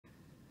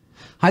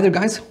Hi there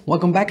guys,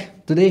 welcome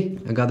back. Today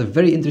I got a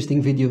very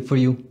interesting video for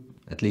you,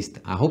 at least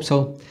I hope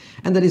so,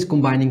 and that is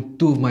combining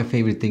two of my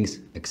favorite things,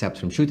 except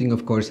from shooting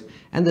of course,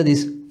 and that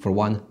is for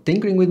one,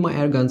 tinkering with my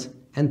air guns,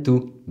 and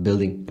two,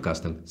 building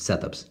custom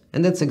setups.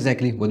 And that's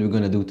exactly what we're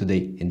gonna do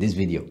today in this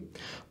video.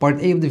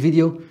 Part A of the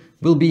video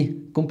will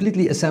be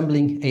completely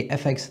assembling a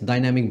FX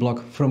Dynamic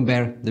block from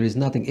bare. There is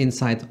nothing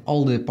inside,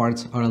 all the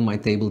parts are on my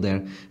table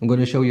there. I'm going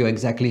to show you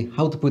exactly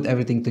how to put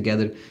everything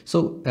together.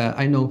 So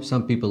I know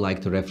some people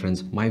like to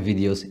reference my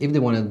videos if they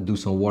want to do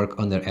some work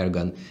on their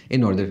airgun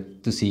in order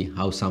to see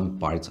how some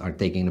parts are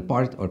taken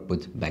apart or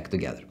put back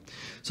together.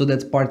 So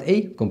that's part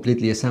A,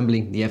 completely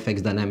assembling the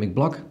FX Dynamic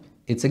block.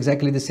 It's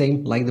exactly the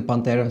same like the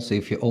Panthera, so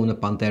if you own a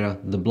Panthera,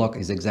 the block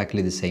is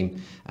exactly the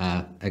same,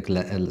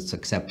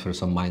 except for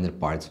some minor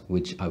parts,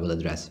 which I will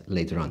address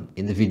later on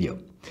in the video.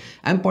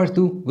 And part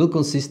 2 will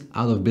consist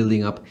out of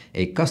building up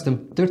a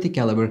custom 30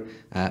 caliber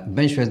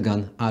bench rest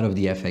gun out of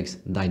the FX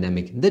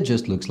Dynamic that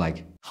just looks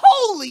like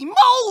holy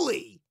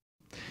moly!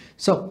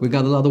 So we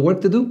got a lot of work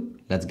to do.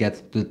 Let's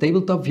get to the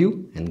tabletop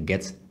view and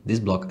get this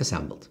block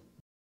assembled.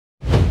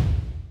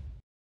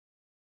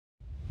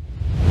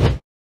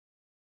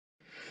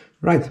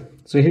 Right,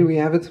 so here we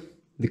have it,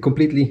 the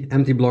completely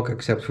empty block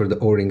except for the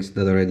O-rings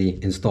that are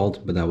already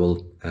installed, but I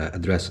will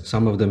address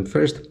some of them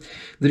first.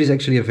 There is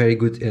actually a very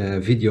good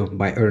video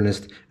by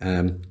Ernest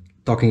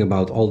talking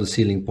about all the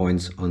sealing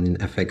points on an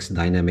FX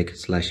Dynamic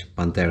 /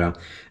 Panthera,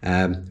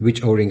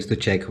 which O-rings to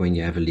check when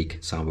you have a leak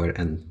somewhere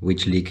and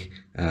which leak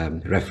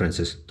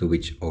references to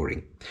which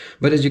O-ring.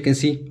 But as you can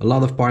see, a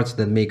lot of parts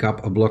that make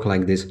up a block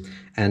like this,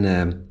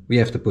 and we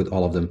have to put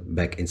all of them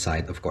back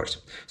inside, of course.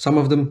 Some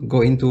of them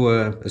go into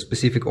a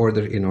specific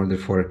order in order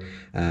for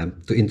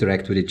to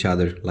interact with each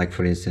other, like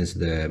for instance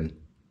the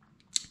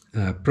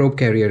probe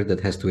carrier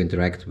that has to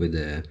interact with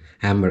the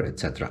hammer,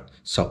 etc.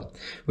 So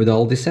with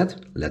all this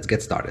said, let's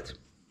get started.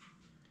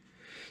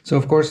 So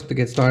of course, to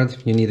get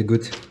started you need a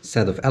good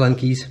set of Allen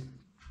keys,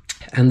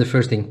 and the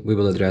first thing we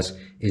will address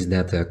is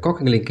that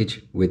cocking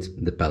linkage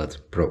with the pellet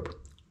probe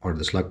or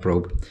the slug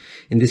probe.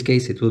 In this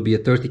case it will be a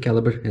 30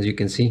 caliber, as you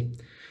can see.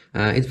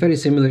 It's very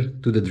similar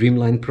to the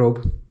Dreamline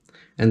probe,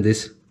 and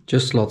this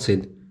just slots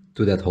in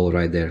to that hole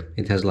right there.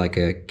 It has like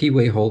a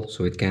keyway hole,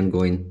 so it can't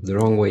go in the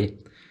wrong way.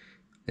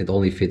 It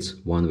only fits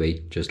one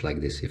way, just like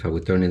this. If I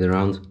would turn it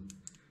around,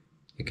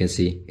 you can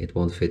see it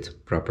won't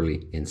fit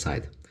properly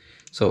inside.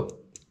 So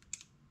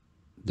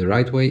the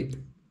right way,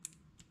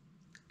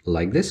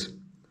 like this,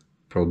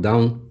 probe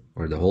down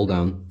or the hole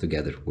down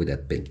together with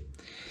that pin.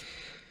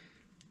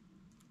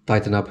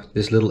 Tighten up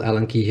this little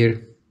Allen key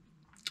here.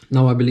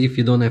 Now I believe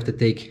you don't have to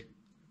take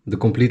the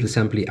complete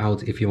assembly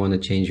out if you want to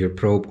change your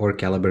probe or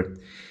caliber.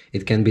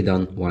 It can be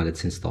done while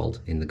it's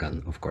installed in the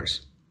gun, of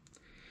course.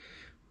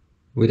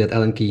 With that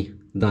Allen key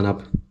done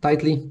up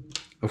tightly,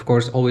 of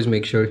course always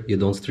make sure you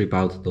don't strip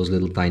out those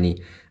little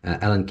tiny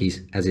Allen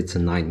keys, as it's a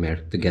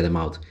nightmare to get them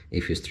out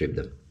if you strip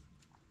them.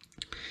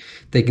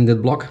 Taking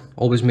that block,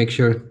 always make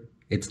sure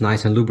it's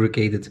nice and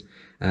lubricated,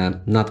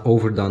 not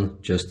overdone,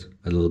 just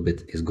a little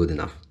bit is good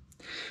enough.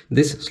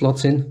 This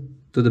slots in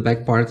to the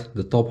back part,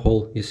 the top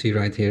hole you see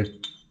right here,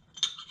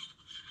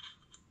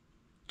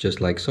 just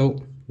like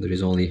so. There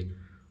is only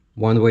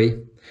one way.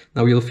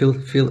 Now you'll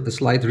feel a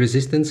slight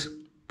resistance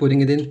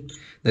putting it in.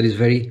 That is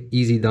very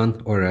easy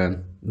done,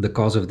 or the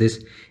cause of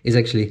this is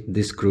actually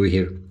this screw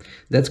here.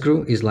 That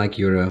screw is like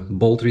your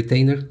bolt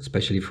retainer,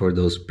 especially for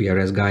those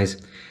PRS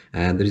guys.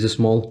 There is a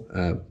small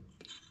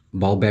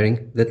ball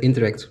bearing that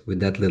interacts with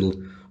that little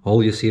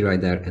hole you see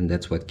right there, and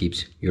that's what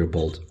keeps your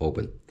bolt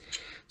open.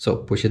 So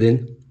push it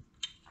in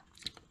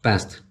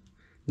past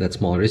that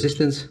small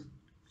resistance,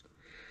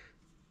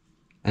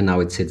 and now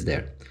it sits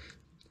there.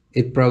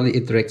 It probably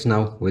interacts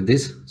now with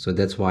this, so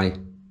that's why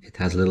it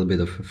has a little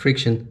bit of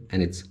friction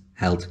and it's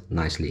held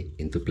nicely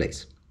into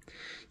place.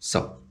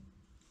 So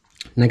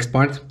next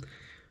part.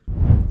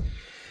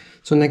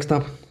 So next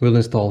up we'll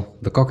install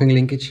the cocking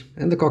linkage,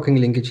 and the cocking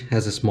linkage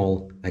has a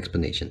small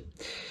explanation.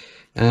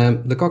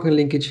 The cocking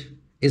linkage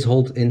is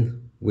held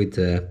in with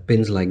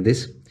pins like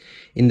this.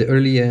 In the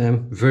early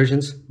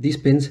versions, these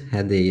pins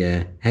had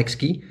a hex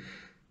key,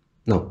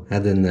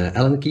 had an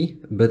Allen key,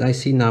 but I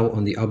see now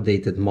on the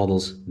updated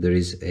models there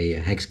is a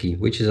hex key,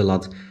 which is a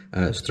lot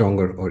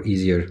stronger or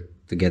easier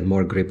to get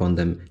more grip on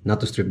them, not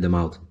to strip them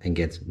out and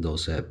get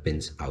those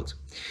pins out.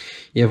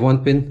 You have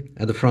one pin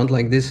at the front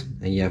like this,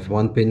 and you have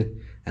one pin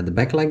at the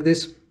back like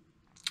this,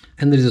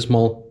 and there is a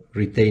small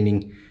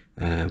retaining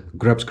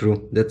grub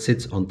screw that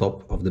sits on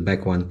top of the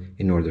back one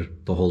in order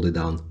to hold it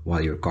down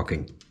while you're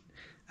cocking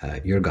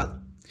your gun.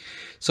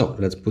 So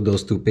let's put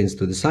those two pins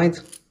to the side,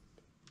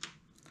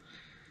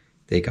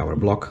 take our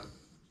block,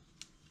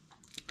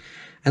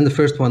 and the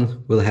first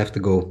one will have to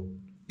go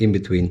in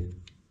between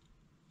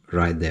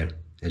right there,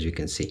 as you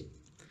can see.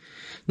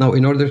 Now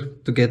in order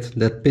to get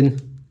that pin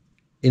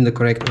in the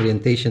correct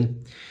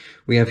orientation,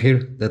 we have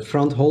here that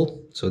front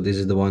hole. So this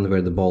is the one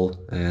where the ball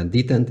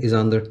detent is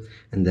under,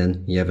 and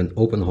then you have an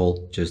open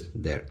hole just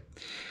there.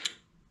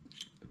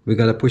 We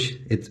gotta push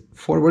it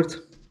forward.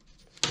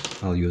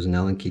 I'll use an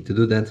Allen key to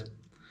do that.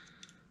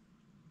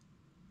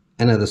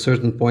 and at a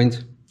certain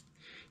point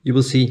you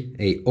will see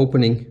a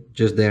opening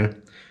just there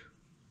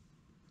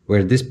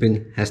where this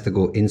pin has to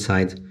go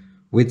inside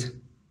with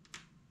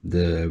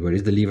the, where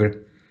is the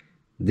lever,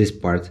 this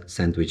part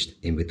sandwiched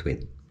in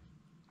between.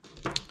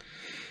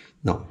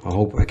 Now I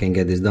hope I can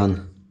get this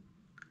done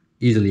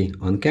easily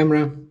on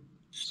camera,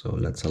 so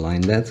let's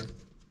align that.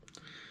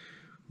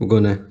 We're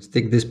gonna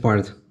stick this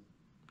part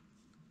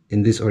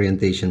in this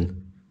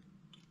orientation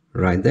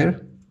right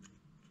there.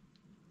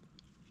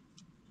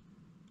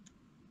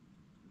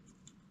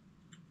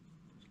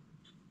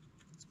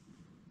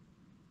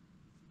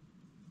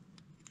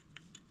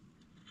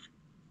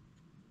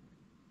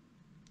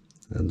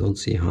 I don't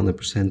see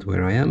 100%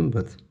 where I am,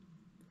 but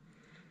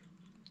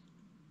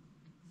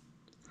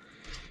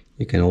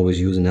you can always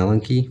use an Allen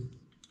key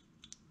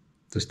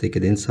to stick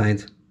it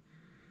inside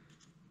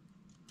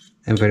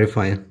and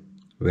verify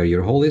where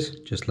your hole is,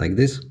 just like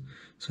this.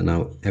 So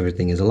now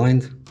everything is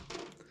aligned.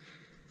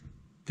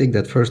 Take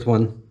that first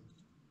one,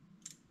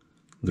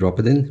 drop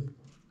it in.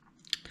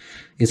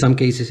 In some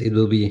cases it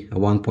will be a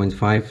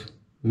 1.5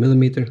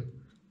 millimeter,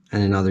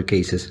 and in other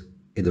cases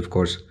it of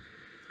course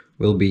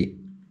will be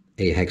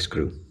a hex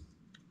screw.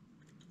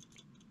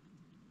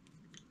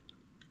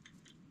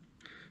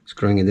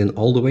 Screwing it in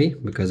all the way,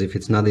 because if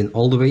it's not in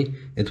all the way,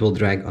 it will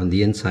drag on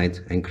the inside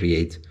and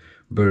create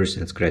burrs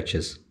and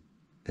scratches,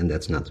 and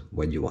that's not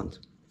what you want.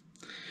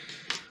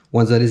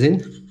 Once that is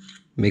in,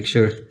 make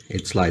sure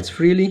it slides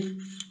freely,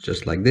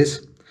 just like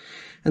this,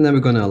 and then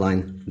we're going to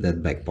align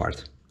that back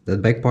part.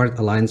 That back part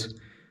aligns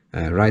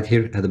right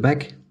here at the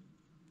back.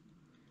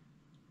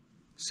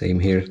 Same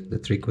here, the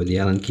trick with the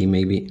Allen key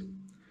maybe,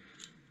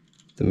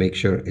 to make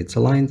sure it's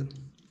aligned.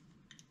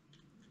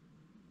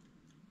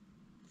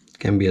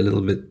 Can be a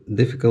little bit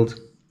difficult,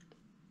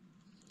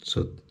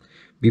 so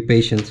be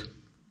patient.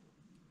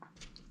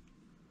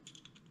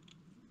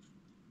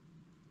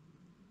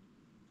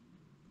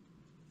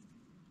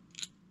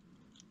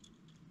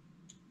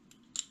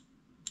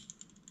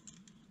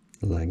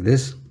 Like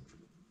this.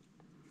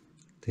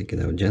 Take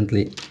it out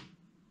gently.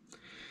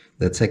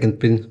 That second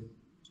pin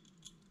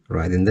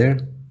right in there.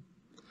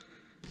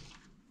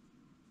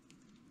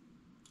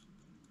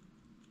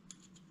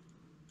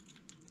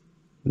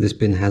 This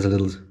pin has a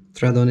little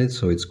thread on it,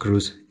 so it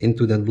screws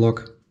into that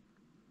block.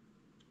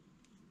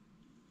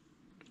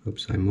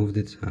 Oops, I moved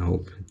it. I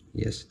hope,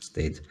 yes, it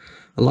stayed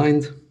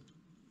aligned.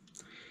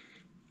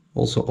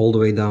 Also all the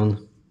way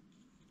down.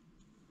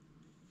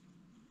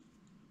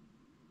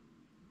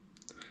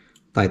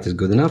 Tight is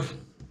good enough.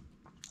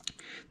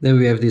 Then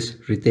we have this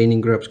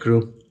retaining grub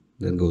screw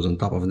that goes on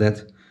top of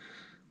that.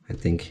 I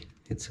think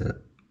it's a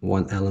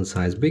 1 Allen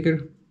size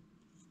bigger.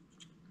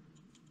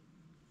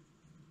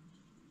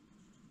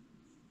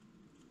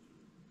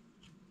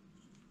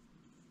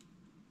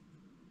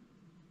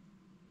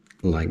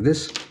 Like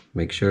this.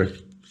 Make sure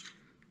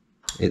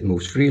it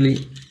moves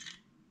freely.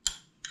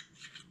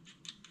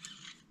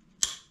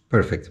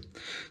 Perfect.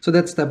 So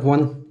that's step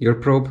 1, your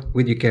probe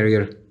with your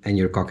carrier and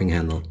your cocking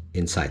handle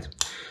inside.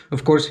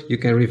 Of course, you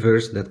can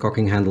reverse that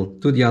cocking handle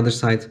to the other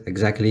side,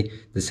 exactly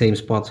the same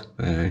spot.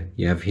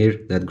 You have here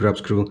that grub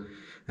screw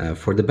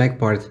for the back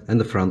part, and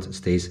the front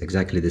stays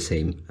exactly the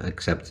same,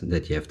 except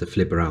that you have to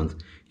flip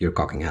around your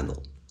cocking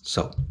handle.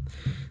 So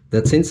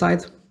that's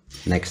inside.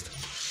 Next.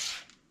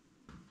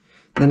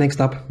 The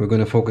next up, we're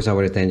going to focus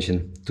our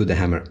attention to the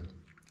hammer.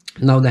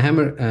 Now the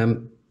hammer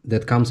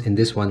that comes in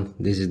this one,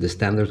 this is the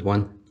standard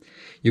one.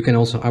 You can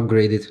also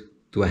upgrade it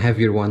to a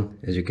heavier one.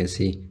 As you can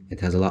see, it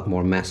has a lot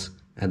more mass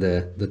at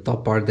the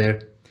top part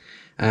there.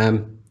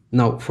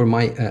 Now for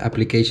my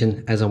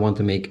application, as I want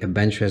to make a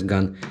bench rest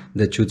gun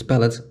that shoots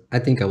pellets, I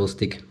think I will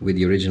stick with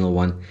the original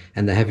one,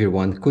 and the heavier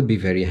one could be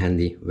very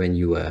handy when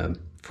you,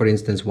 for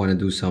instance, want to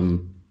do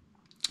some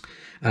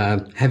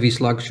heavy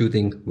slug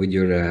shooting with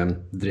your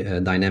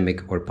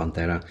Dynamic or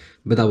Panthera,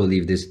 but I will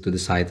leave this to the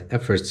side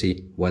and first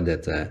see what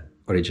that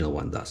original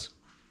one does.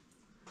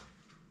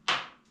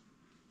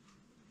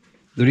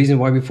 The reason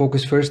why we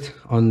focus first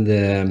on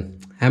the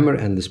hammer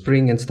and the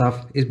spring and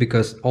stuff is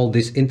because all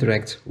this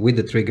interacts with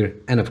the trigger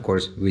and of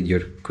course with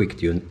your quick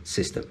tune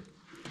system.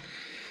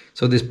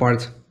 So this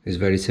part is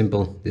very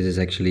simple. This is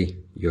actually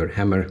your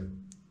hammer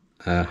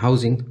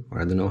housing,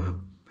 or I don't know,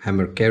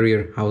 hammer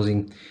carrier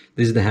housing.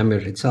 This is the hammer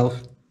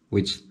itself,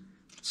 which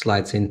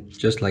slides in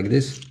just like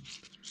this.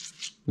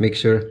 Make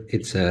sure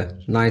it's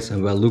nice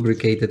and well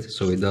lubricated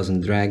so it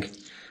doesn't drag.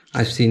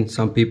 I've seen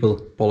some people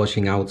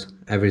polishing out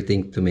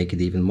everything to make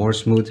it even more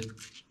smooth,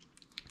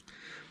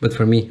 but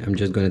for me, I'm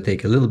just going to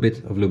take a little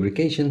bit of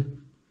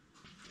lubrication.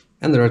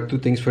 And there are two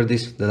things for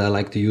this that I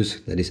like to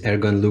use. That is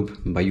Airgun Lube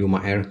by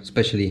Yuma Air.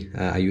 Especially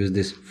I use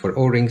this for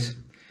O-rings,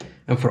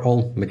 and for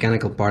all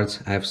mechanical parts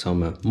I have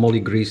some moly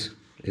grease.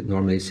 It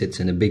normally sits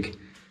in a big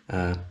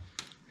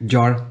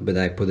jar, but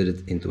I put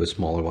it into a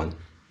smaller one.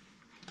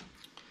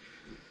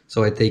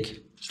 So I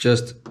take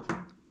just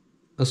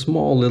a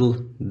small little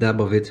dab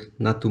of it,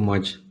 not too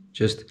much,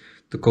 just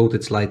to coat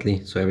it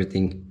slightly so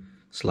everything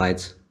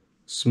slides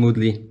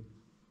smoothly.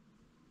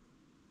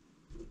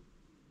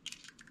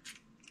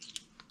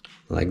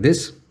 Like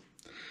this.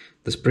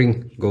 The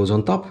spring goes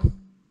on top,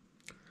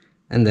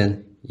 and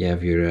then you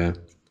have your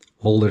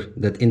holder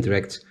that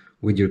interacts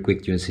with your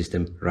quick tune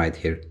system right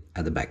here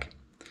at the back.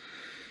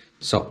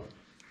 So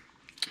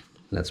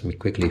let me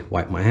quickly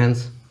wipe my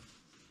hands.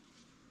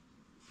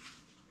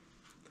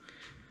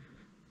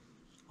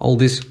 All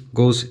this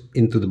goes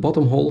into the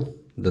bottom hole.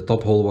 The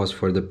top hole was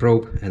for the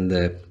probe and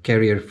the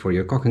carrier for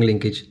your cocking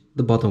linkage.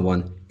 The bottom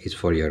one is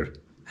for your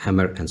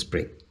hammer and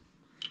spring.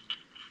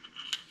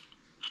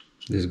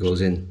 This goes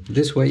in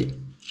this way,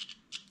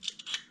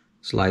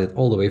 slide it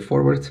all the way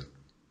forward,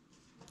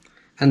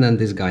 and then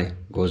this guy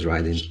goes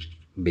right in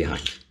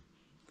behind.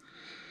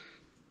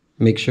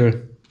 Make sure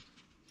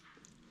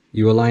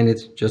you align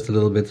it just a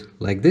little bit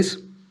like this,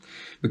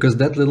 because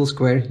that little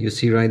square you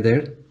see right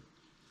there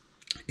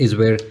is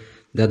where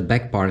that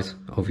back part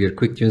of your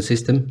quick tune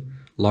system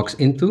locks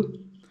into,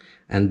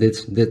 and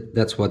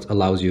that's what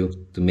allows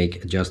you to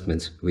make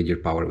adjustments with your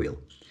power wheel.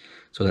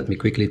 So let me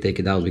quickly take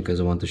it out because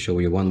I want to show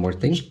you one more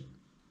thing.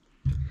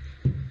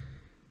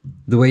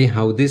 The way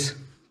how this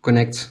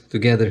connects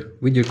together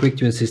with your quick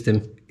tune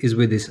system is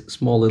with this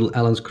small little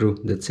Allen screw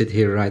that sits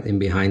here right in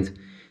behind,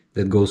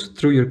 that goes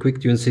through your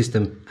quick tune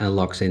system and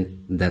locks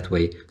in that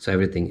way, so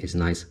everything is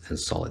nice and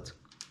solid.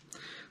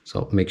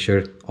 So make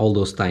sure all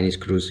those tiny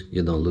screws,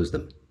 you don't lose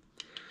them.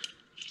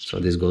 So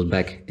this goes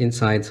back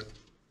inside,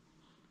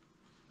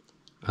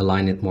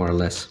 align it more or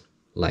less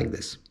like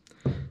this.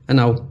 And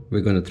now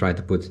we're going to try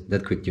to put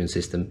that quick tune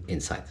system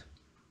inside.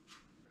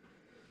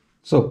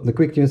 So the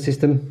quick tune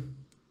system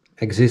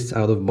exists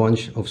out of a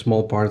bunch of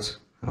small parts.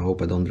 I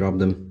hope I don't drop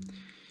them.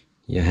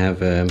 You have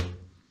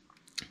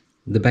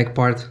the back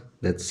part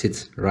that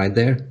sits right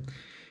there.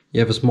 You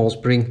have a small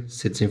spring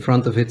sits in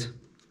front of it.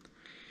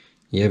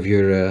 You have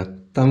your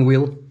thumb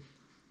wheel,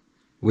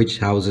 which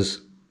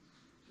houses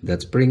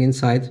that spring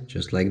inside,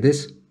 just like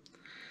this.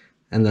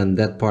 And then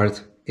that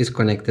part is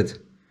connected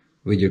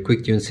with your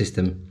quick tune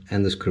system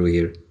and the screw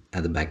here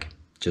at the back,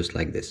 just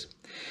like this.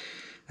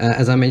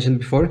 As I mentioned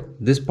before,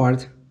 this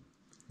part,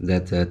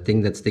 that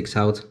thing that sticks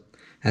out,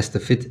 has to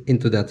fit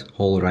into that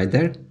hole right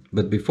there.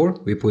 But before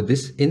we put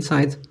this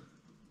inside,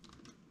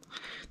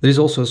 there is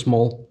also a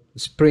small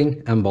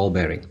spring and ball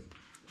bearing.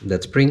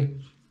 That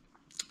spring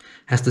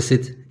has to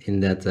sit in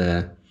that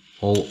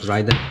hole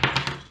right there.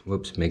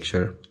 Whoops, make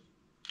sure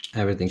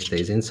everything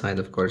stays inside,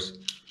 of course.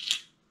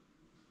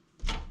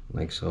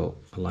 Like so,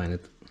 align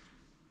it.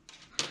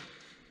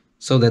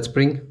 So that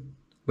spring,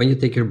 when you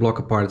take your block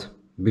apart,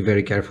 be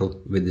very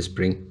careful with the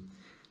spring.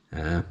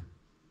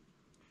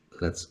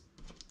 Let's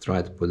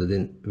try to put it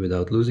in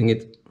without losing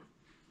it.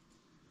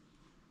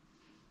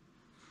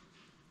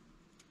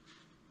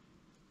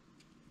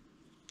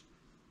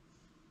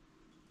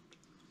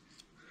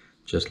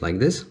 Just like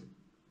this.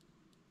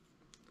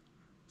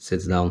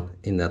 Sits down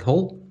in that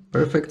hole,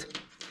 perfect.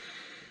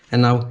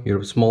 And now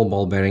your small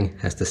ball bearing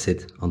has to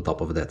sit on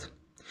top of that.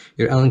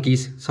 Your Allen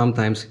keys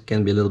sometimes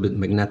can be a little bit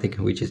magnetic,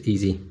 which is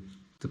easy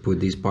to put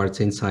these parts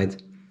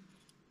inside,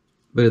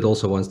 but it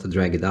also wants to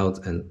drag it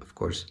out, and of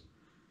course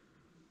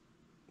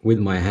with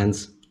my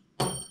hands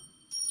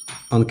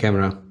on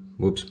camera,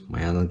 whoops,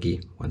 my Allen key,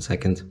 1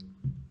 second,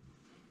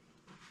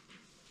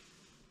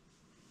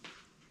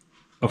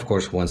 of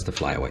course wants to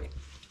fly away.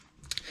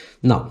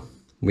 Now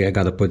we are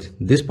gonna put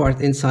this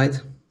part inside.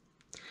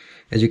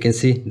 As you can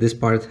see, this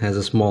part has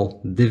a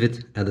small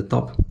divot at the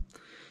top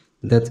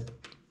that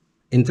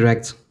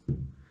interacts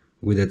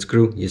with that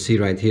screw you see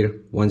right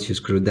here. Once you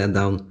screw that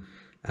down,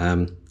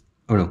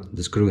 or no,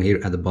 the screw here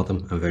at the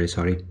bottom, I'm very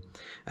sorry.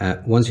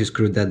 Once you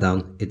screw that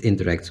down, it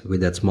interacts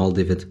with that small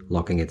divot,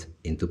 locking it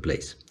into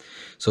place.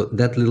 So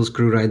that little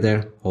screw right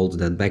there holds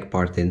that back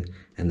part in,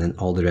 and then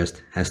all the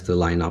rest has to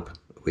line up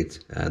with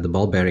the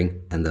ball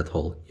bearing and that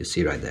hole you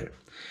see right there.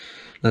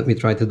 Let me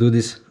try to do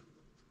this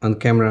on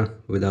camera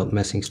without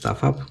messing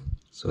stuff up.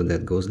 So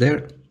that goes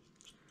there.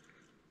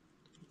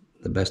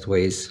 The best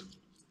way is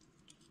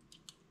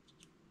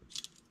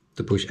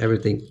to push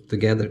everything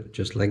together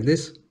just like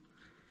this.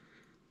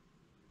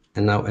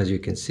 And now, as you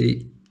can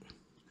see,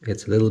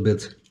 it's a little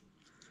bit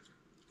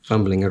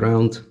fumbling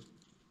around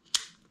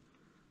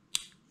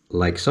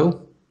like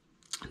so.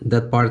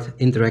 That part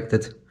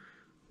interacted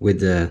with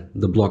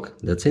the block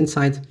that's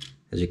inside.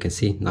 As you can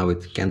see, now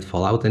it can't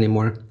fall out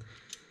anymore.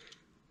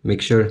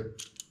 Make sure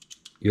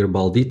your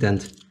ball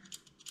detent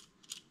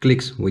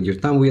clicks with your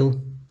thumb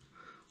wheel.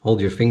 Hold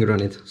your finger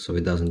on it so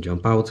it doesn't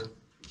jump out.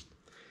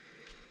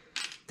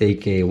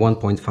 Take a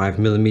 1.5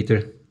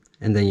 millimeter,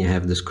 and then you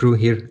have the screw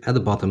here at the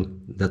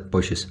bottom that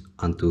pushes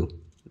onto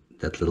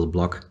that little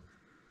block.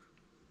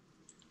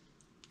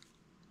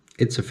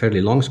 It's a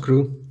fairly long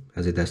screw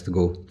as it has to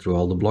go through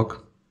all the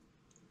block.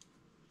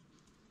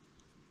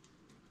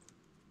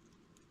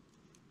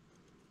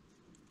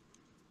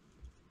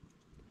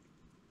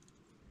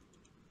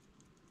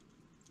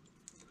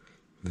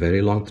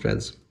 Very long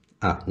threads.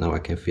 Now I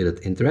can feel it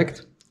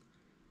interact.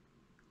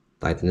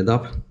 Tighten it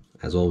up.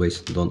 As always,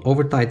 don't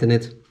over tighten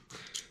it.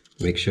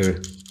 Make sure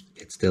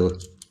it still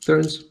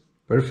turns.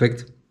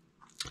 Perfect.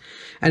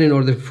 And in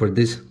order for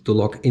this to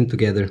lock in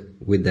together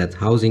with that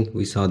housing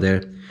we saw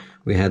there,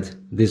 We had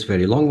this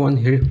very long one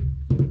here.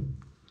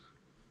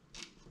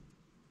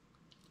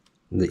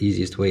 The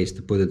easiest way is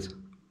to put it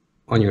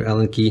on your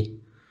Allen key,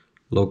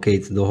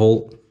 locate the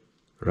hole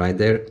right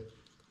there.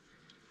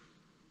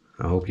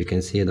 I hope you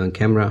can see it on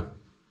camera,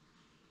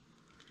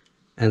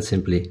 and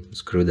simply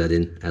screw that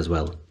in as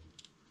well.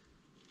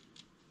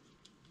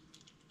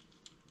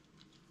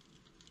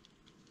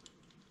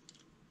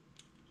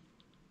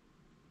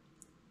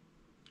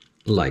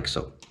 Like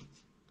so.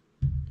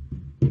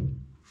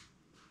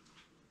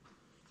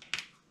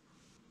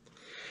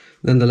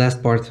 Then the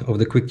last part of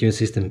the quick tune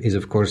system is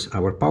of course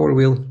our power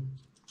wheel,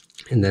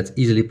 and that's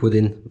easily put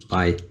in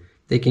by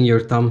taking your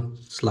thumb,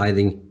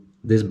 sliding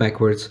this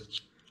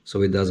backwards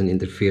so it doesn't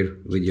interfere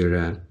with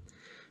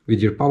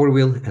your power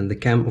wheel and the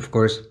cam, of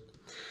course.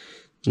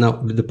 Now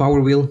with the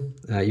power wheel,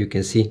 you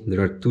can see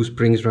there are two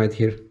springs right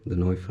here. Don't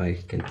know if I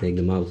can take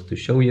them out to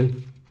show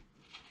you.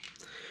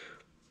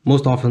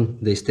 Most often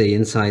they stay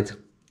inside,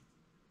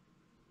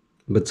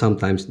 but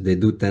sometimes they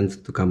do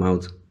tend to come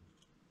out.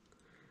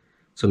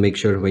 So make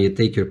sure when you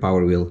take your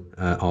power wheel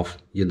off,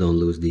 you don't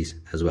lose these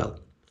as well.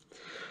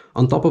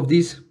 On top of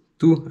these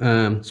two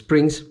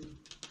springs,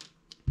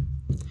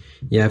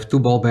 you have two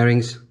ball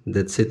bearings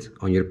that sit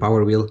on your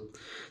power wheel.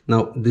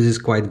 Now this is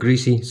quite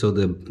greasy, so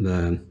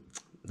the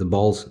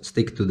balls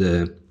stick to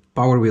the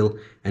power wheel,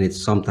 and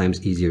it's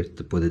sometimes easier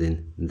to put it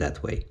in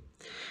that way.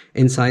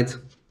 Inside,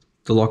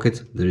 to lock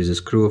it, there is a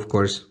screw, of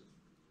course.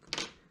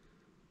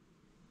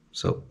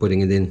 So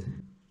putting it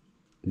in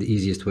the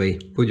easiest way,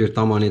 put your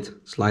thumb on it,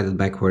 slide it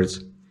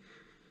backwards,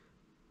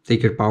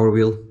 take your power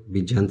wheel,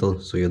 be gentle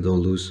so you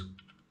don't lose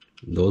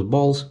those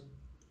balls,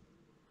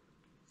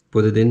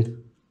 put it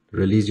in,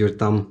 release your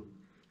thumb,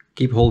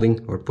 keep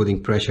holding or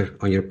putting pressure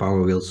on your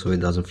power wheel so it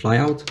doesn't fly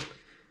out.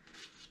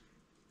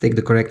 Take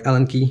the correct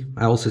Allen key.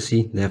 I also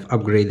see they have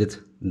upgraded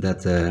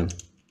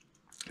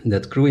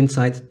that screw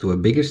inside to a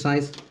bigger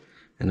size,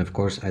 and of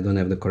course I don't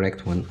have the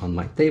correct one on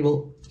my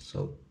table,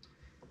 so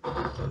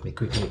let me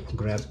quickly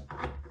grab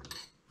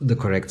the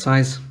correct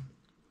size.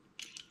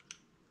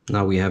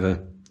 Now we have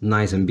a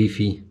nice and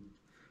beefy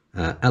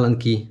Allen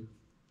key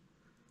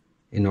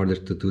in order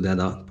to do that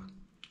up.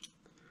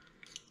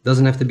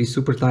 Doesn't have to be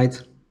super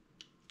tight.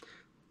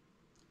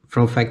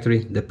 From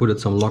factory they put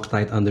some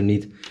Loctite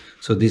underneath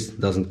so this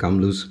doesn't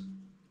come loose.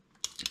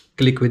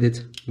 Click with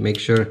it, make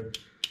sure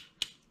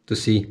to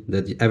see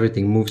that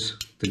everything moves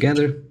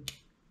together.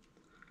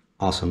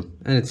 Awesome,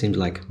 and it seems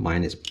like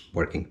mine is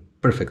working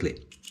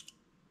perfectly.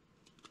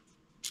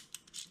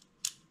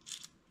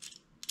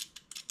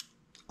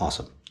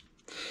 Awesome.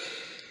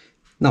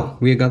 Now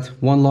we got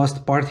one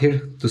last part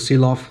here to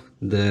seal off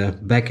the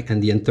back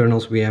and the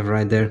internals we have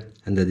right there,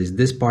 and that is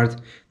this part.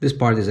 This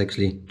part is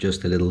actually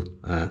just a little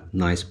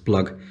nice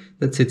plug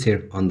that sits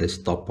here on this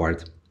top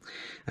part.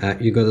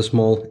 You got a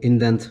small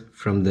indent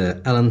from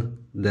the Allen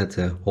that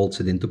holds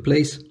it into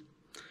place,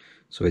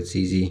 so it's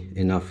easy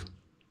enough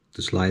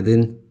to slide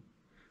in.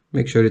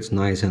 Make sure it's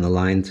nice and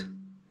aligned,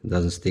 it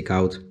doesn't stick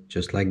out,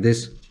 just like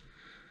this.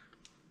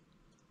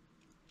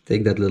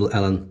 Take that little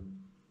Allen,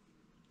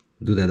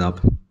 do that up.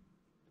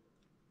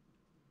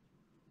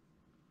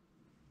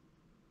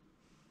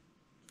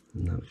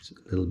 Now it's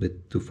a little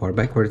bit too far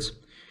backwards.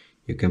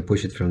 You can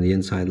push it from the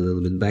inside a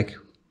little bit back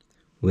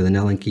with an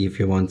Allen key if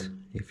you want,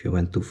 if you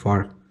went too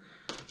far.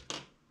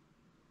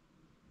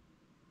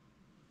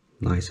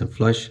 Nice and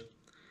flush,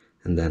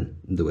 and then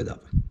do it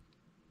up.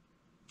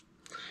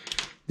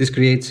 This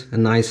creates a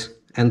nice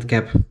end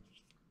cap,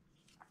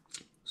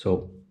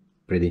 so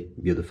pretty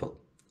beautiful.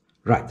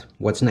 Right,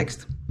 what's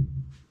next?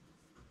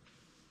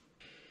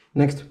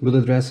 Next we'll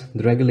address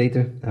the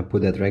regulator. I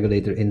put that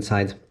regulator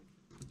inside.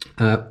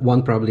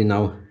 One probably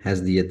now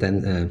has the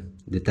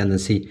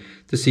tendency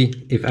to see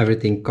if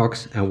everything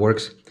cocks and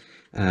works.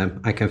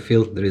 I can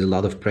feel there is a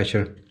lot of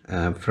pressure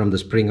from the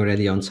spring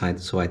already on side,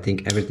 so I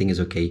think everything is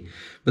okay.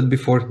 But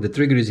before the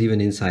trigger is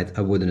even inside,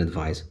 I wouldn't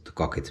advise to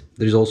cock it.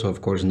 There is also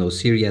of course no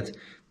sear yet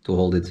to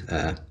hold it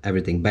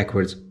everything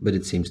backwards, but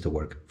it seems to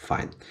work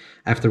fine.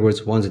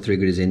 Afterwards, once the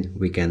trigger is in,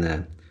 we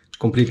can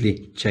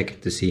completely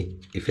check to see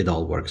if it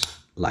all works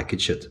like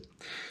it should.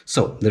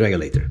 So the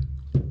regulator.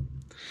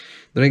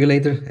 The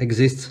regulator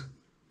exists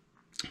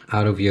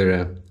out of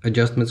your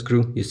adjustment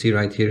screw you see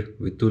right here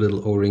with two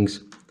little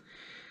O-rings.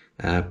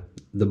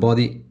 The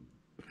body,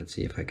 let's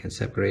see if I can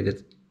separate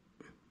it.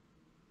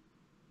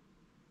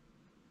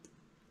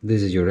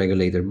 This is your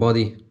regulator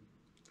body.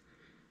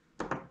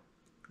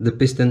 The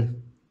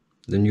piston,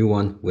 the new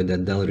one with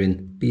that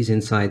Delrin piece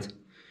inside,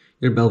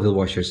 your Belleville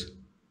washers,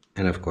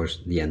 and of course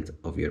the end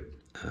of your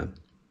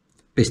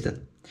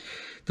piston.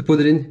 To put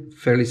it in,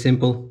 fairly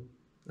simple.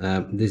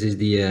 This is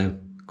the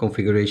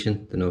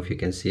configuration. Don't know if you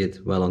can see it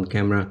well on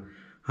camera,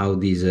 how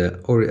these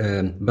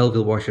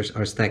Belleville washers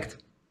are stacked.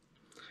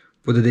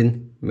 Put it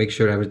in, make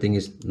sure everything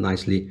is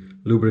nicely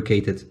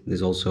lubricated.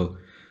 This also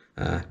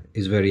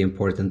is very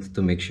important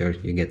to make sure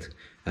you get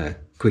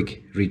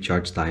quick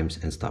recharge times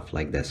and stuff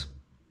like this.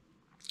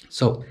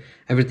 So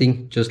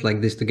everything just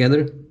like this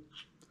together.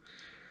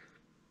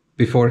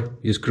 Before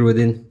you screw it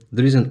in,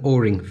 there is an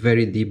O-ring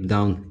very deep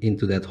down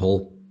into that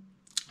hole,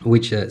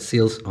 which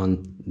seals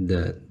on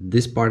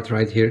this part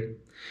right here.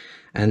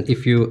 And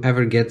if you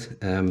ever get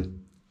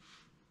an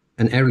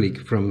air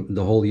leak from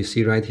the hole you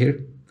see right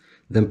here,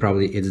 then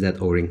probably it's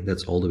that O-ring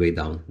that's all the way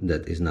down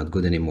that is not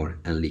good anymore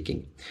and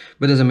leaking.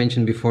 But as I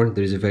mentioned before,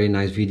 there is a very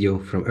nice video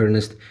from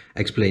Ernest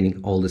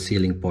explaining all the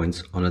sealing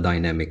points on a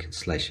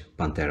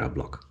Dynamic/Panthera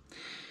block.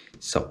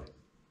 So,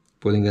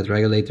 putting that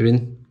regulator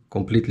in,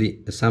 completely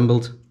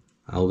assembled.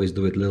 I always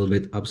do it a little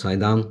bit upside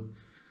down.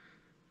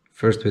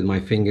 First with my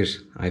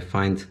fingers I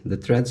find the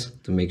threads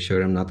to make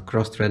sure I'm not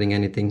cross-threading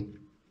anything.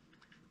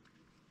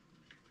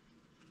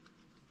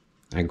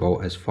 I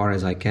go as far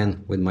as I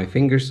can with my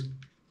fingers.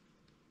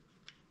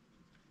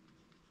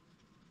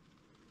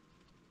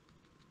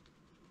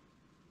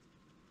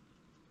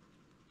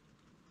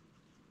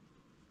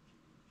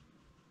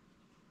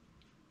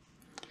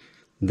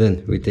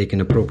 Then we take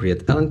an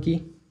appropriate Allen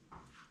key.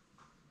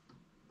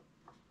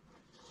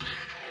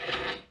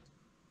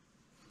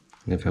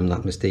 If I'm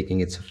not mistaken,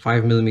 it's a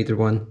 5mm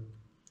one.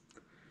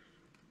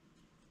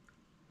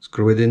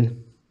 Screw it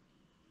in.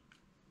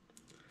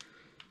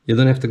 You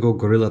don't have to go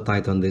gorilla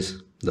tight on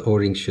this. The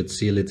O-ring should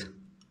seal it.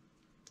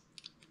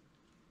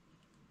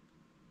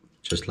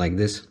 Just like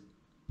this.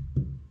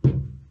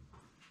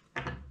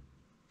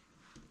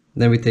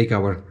 Then we take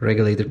our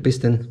regulator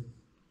piston,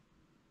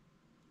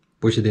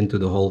 push it into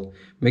the hole.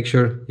 Make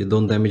sure you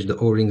don't damage the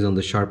O-rings on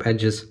the sharp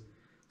edges.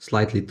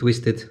 Slightly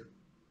twist it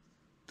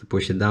to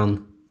push it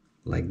down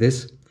like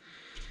this.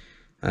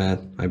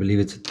 I believe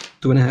it's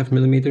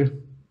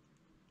 2.5mm.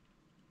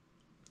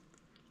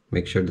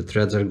 Make sure the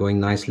threads are going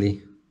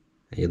nicely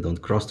and you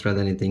don't cross thread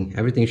anything.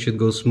 Everything should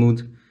go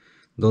smooth.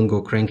 Don't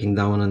go cranking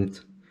down on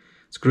it.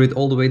 Screw it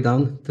all the way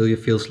down till you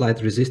feel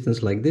slight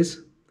resistance like this,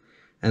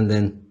 and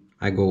then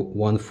I go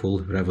one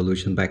full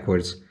revolution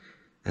backwards,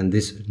 and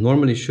this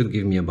normally should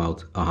give me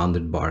about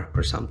 100 bar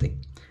or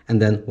something.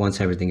 And then once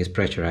everything is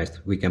pressurized,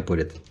 we can put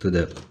it to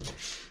the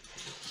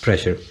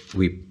pressure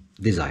we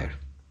desire.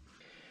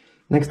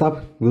 Next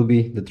up will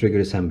be the trigger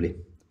assembly.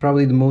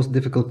 Probably the most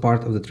difficult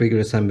part of the trigger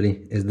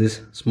assembly is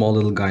this small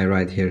little guy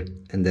right here,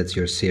 and that's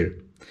your sear.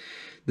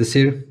 The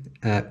sear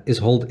is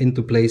held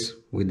into place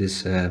with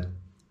this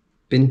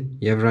pin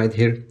you have right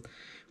here,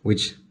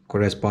 which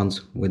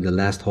corresponds with the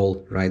last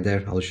hole right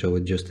there. I'll show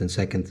it just in a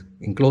second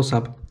in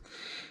close-up.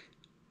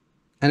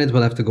 And it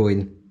will have to go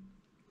in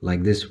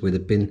like this with a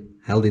pin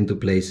held into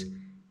place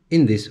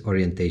in this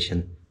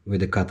orientation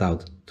with a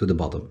cutout to the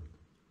bottom.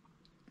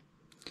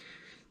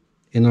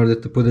 In order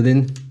to put it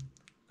in,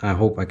 I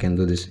hope I can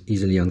do this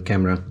easily on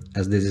camera,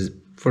 as this is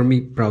for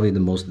me probably the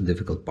most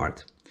difficult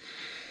part.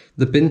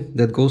 The pin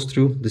that goes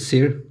through the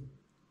sear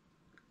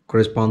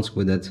corresponds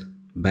with that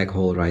back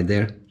hole right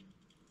there.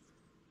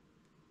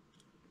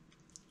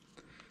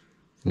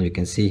 And you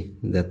can see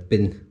that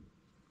pin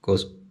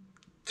goes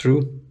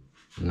through.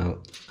 Now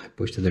I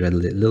pushed it a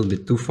little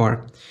bit too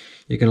far.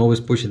 You can always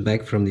push it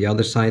back from the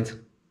other side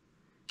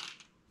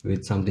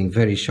with something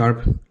very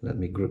sharp. Let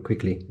me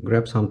quickly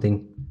grab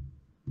something.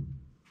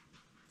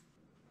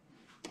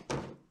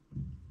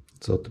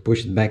 So to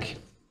push it back,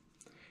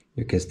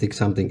 you can stick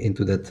something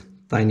into that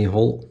tiny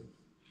hole,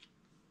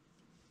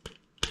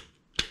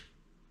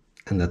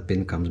 and that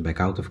pin comes back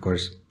out, of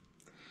course.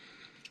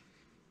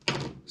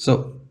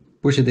 So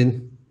push it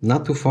in,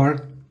 not too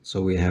far,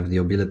 so we have the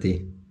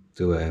ability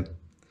to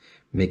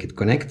make it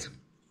connect.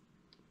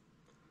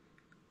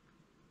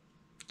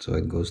 So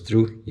it goes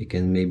through. You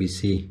can maybe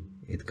see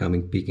it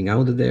coming, peeking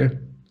out of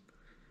there.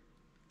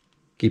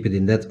 Keep it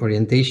in that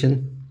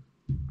orientation.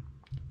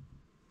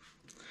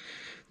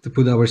 To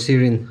put our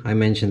sear in, I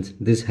mentioned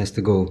this has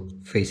to go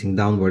facing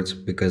downwards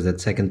because that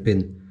second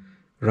pin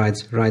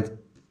rides right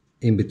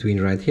in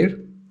between right here.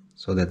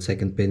 So that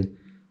second pin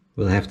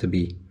will have to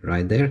be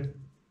right there.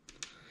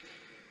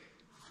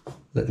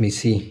 Let me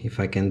see if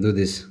I can do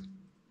this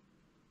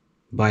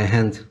by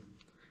hand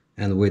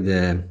and with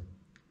a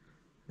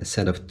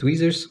set of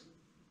tweezers.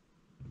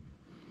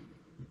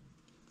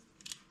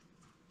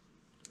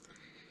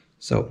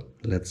 So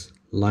let's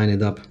line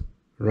it up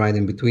right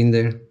in between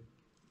there.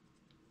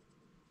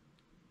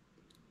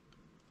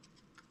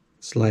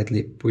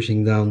 Slightly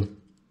pushing down,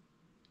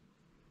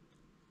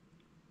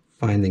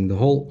 finding the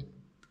hole.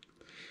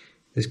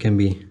 This can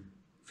be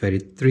very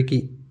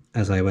tricky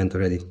as I went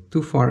already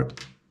too far.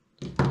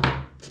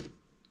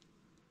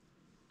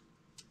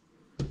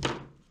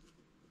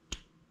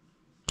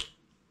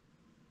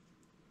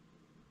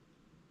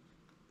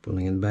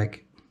 Pulling it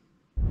back.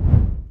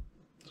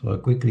 So I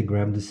quickly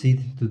grab the seat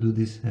to do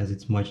this, as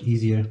it's much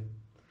easier.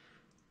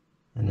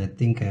 And I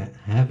think I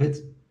have it.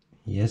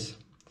 Yes.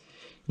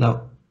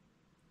 Now,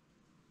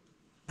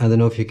 I don't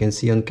know if you can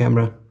see on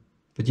camera,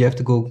 but you have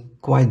to go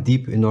quite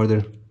deep in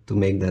order to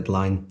make that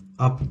line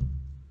up.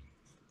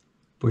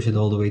 Push it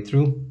all the way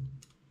through,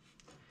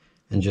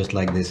 and just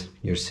like this,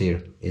 your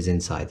sear is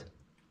inside.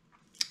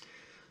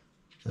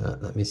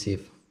 Let me see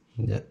if,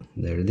 yeah,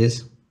 there it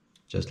is,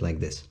 just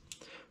like this.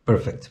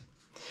 Perfect.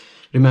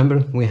 Remember,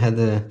 we had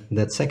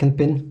that second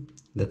pin.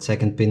 That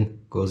second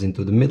pin goes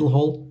into the middle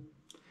hole.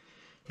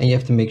 And you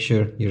have to make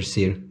sure your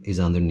sear is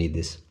underneath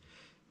this.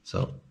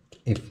 So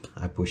if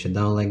I push it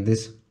down like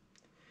this,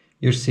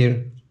 your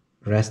sear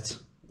rests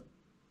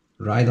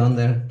right on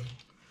there,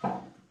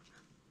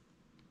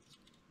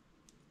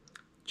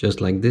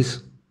 just like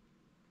this,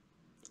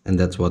 and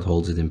that's what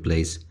holds it in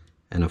place,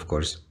 and of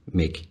course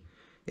make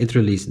it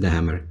release the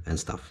hammer and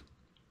stuff.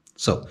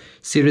 So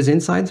sear is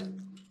inside.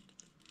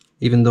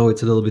 Even though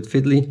it's a little bit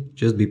fiddly,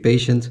 just be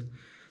patient,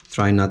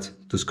 try not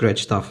to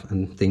scratch stuff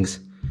and things.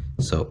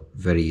 So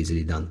very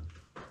easily done.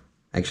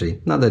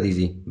 Actually not that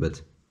easy,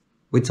 but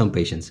with some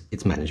patience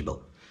it's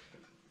manageable.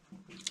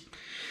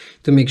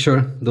 To make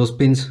sure those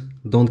pins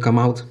don't come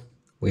out,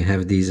 we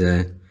have these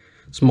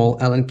small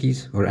Allen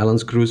keys or Allen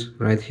screws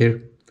right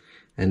here,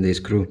 and they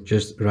screw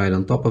just right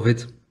on top of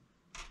it.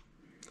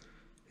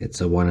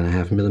 It's a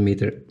 1.5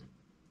 millimeter.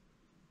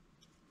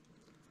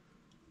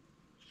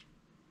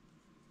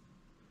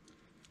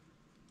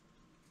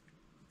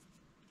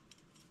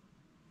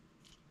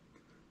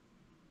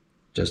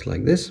 Just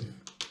like this.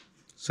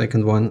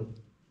 Second one.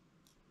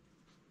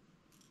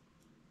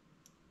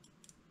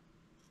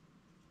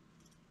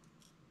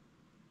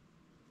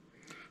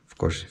 Of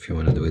course, if you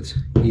want to do it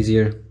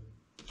easier,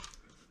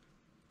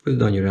 put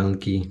it on your Allen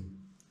key,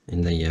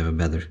 and then you have a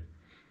better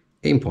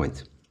aim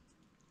point.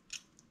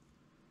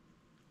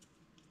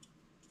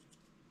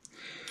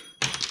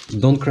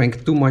 Don't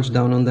crank too much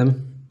down on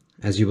them,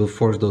 as you will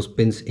force those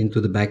pins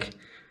into the back,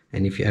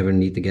 and if you ever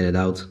need to get it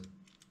out,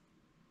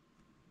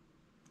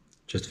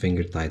 just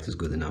finger tight is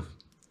good enough.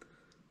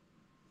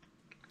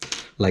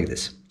 Like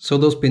this. So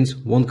those pins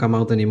won't come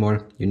out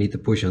anymore. You need to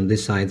push on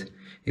this side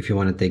if you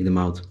want to take them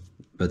out,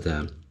 but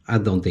I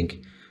don't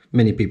think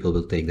many people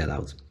will take that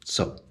out.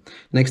 So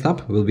next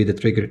up will be the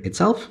trigger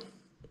itself.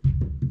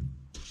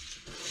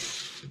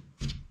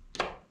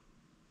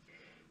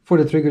 For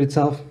the trigger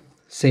itself,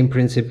 same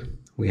principle.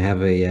 We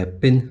have a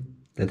pin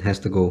that has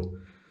to go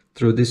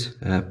through this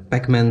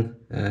Pac-Man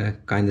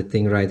kind of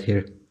thing right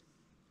here,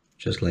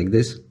 just like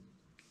this.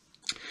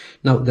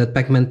 Now that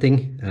Pac-Man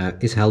thing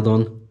is held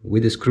on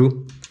with a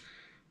screw.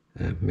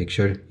 Make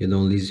sure you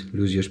don't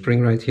lose your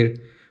spring right here.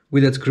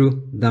 With that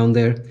screw down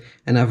there,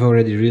 and I've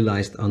already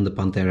realized on the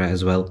Panthera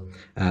as well,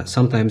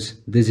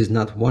 sometimes this is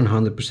not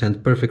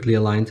 100% perfectly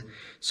aligned,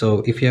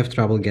 so if you have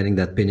trouble getting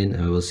that pin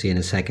in, we'll see in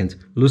a second,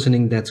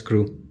 loosening that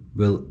screw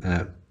will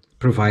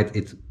provide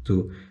it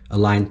to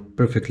align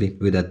perfectly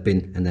with that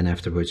pin, and then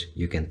afterwards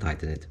you can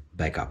tighten it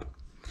back up.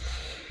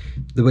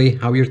 The way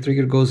how your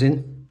trigger goes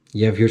in,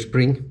 you have your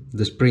spring.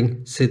 The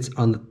spring sits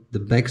on the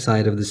back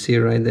side of the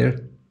sear right there.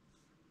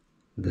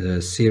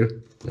 The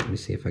sear, let me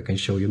see if I can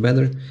show you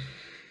better.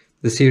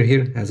 The sear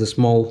here has a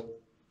small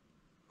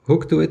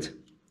hook to it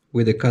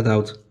with a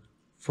cutout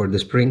for the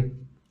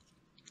spring,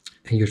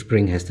 and your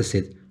spring has to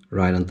sit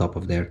right on top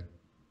of there,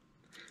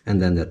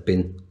 and then that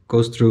pin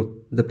goes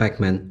through the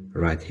Pac-Man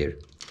right here.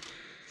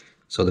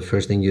 So the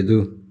first thing you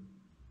do,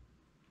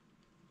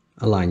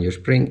 align your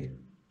spring,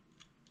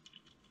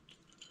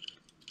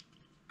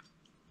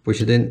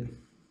 push it in.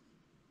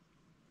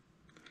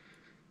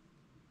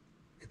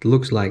 It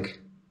looks like,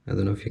 I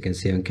don't know if you can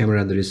see on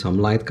camera, there is some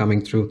light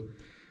coming through.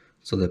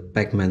 So the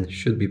Pac-Man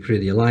should be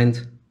pretty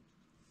aligned.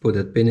 Put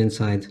that pin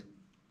inside.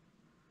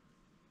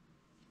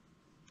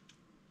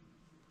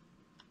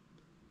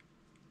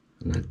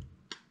 And I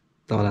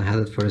thought I had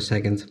it for a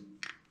second,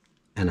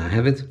 and I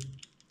have it.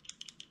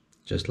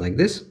 Just like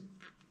this.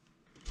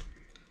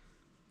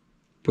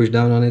 Push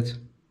down on it.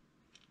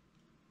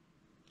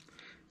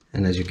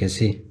 And as you can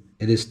see,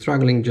 it is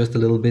struggling just a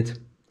little bit.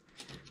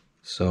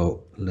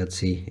 So let's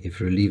see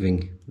if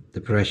relieving the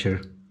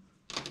pressure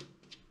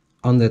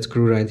on that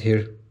screw right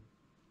here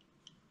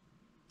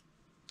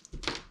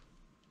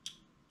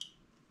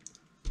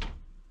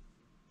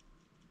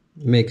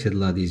makes it a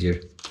lot easier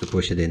to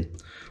push it in.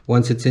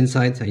 Once it's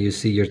inside and you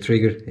see your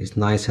trigger is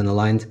nice and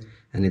aligned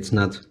and it's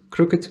not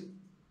crooked,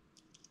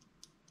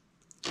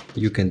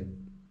 you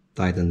can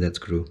tighten that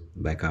screw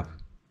back up.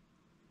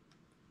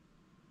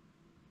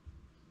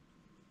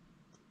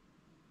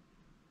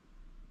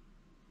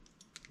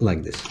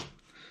 Like this.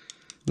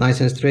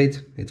 Nice and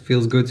straight, it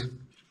feels good.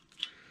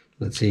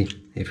 Let's see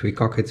if we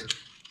cock it.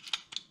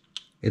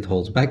 It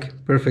holds back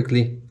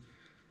perfectly.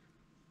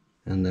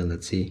 And then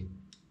let's see.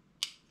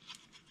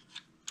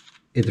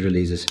 It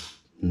releases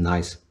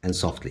nice and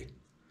softly.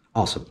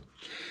 Awesome.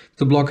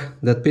 To block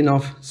that pin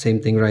off, same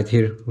thing right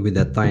here with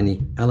that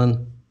tiny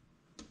Allen.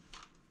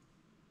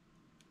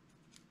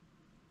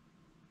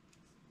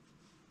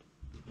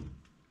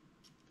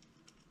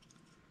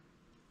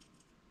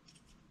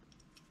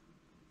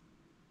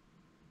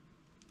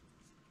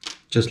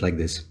 Just like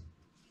this.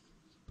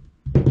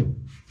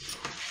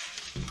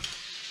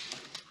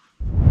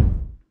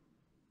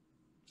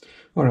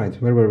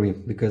 Alright, where were we?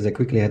 Because I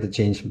quickly had to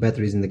change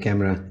batteries in the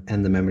camera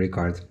and the memory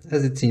card,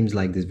 as it seems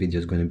like this video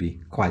is going to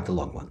be quite a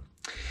long one.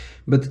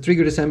 But the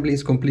trigger assembly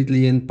is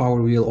completely in,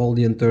 power wheel, all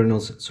the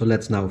internals, so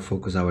let's now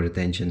focus our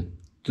attention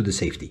to the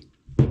safety.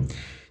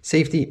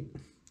 Safety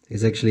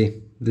is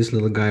actually this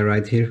little guy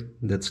right here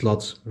that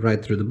slots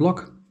right through the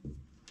block.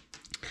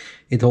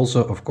 It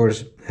also, of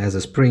course, has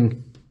a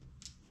spring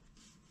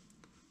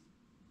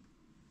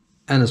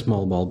and a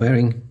small ball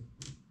bearing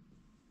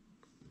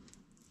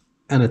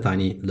and a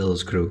tiny little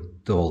screw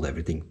to hold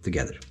everything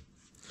together.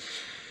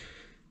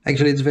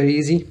 Actually, it's very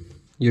easy.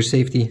 Your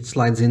safety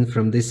slides in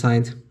from this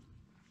side.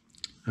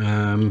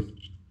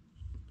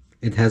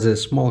 It has a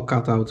small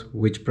cutout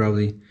which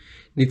probably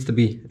needs to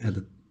be at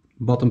the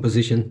bottom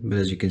position, but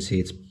as you can see,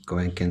 it's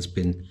can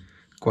spin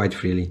quite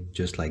freely,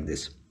 just like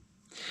this.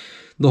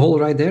 The hole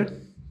right there,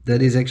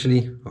 that is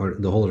actually, or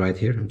the hole right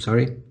here, I'm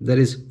sorry, that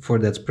is for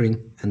that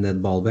spring and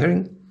that ball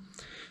bearing.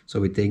 So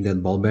we take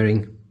that ball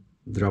bearing,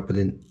 drop it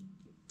in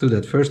to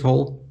that first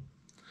hole,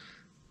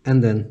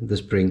 and then the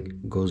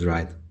spring goes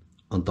right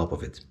on top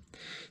of it.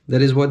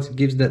 That is what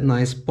gives that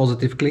nice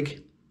positive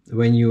click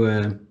when you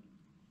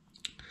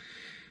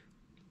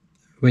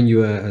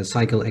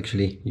cycle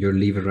actually your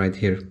lever right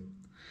here,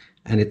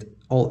 and it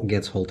all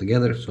gets held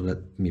together. So let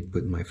me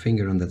put my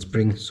finger on that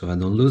spring so I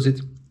don't lose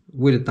it,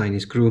 with a tiny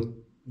screw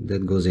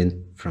that goes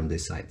in from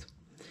this side.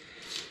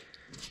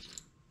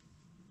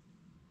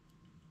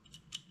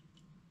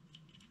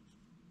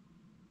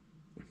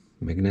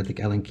 Magnetic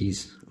Allen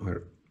keys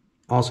are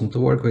awesome to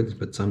work with,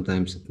 but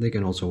sometimes they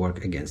can also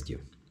work against you.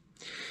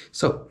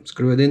 So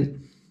screw it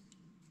in.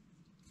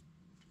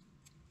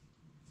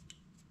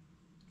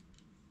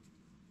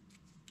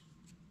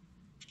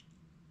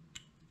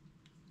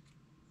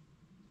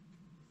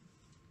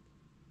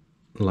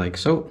 Like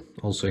so.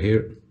 Also here,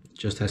 it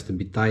just has to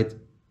be tight,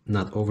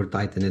 not over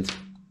tighten it.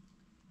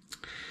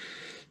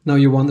 Now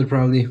you wonder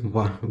probably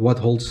what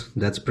holds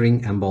that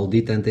spring and ball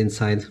detent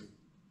inside.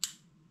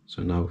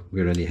 So now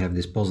we already have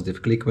this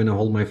positive click when I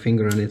hold my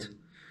finger on it.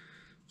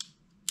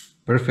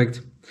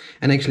 Perfect.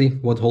 And actually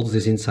what holds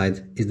this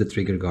inside is the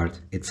trigger guard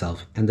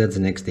itself, and that's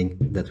the next thing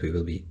that we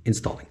will be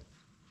installing.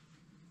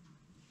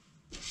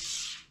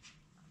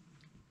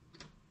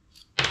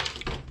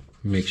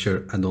 Make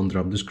sure I don't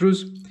drop the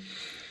screws.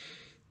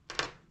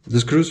 The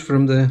screws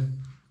from the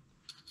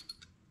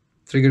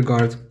trigger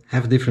guard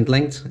have different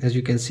lengths, as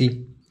you can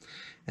see,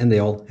 and they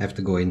all have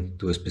to go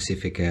into a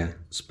specific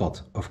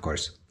spot, of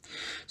course.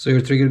 So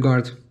your trigger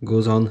guard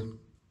goes on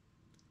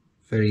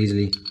very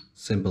easily,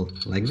 simple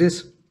like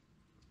this.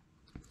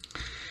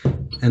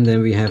 And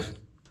then we have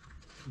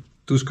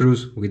two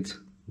screws with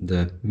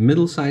the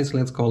middle size,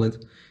 let's call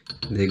it.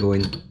 They go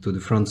into the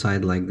front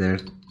side like there,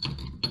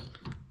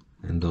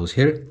 and those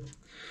here.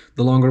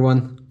 The longer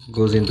one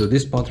goes into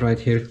this spot right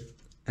here,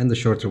 and the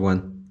shorter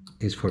one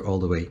is for all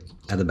the way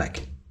at the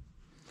back.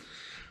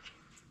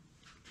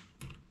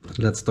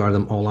 Let's start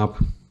them all up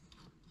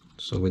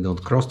so we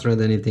don't cross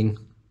thread anything.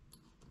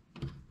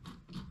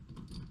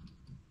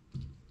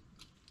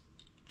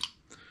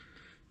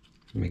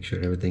 Make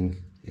sure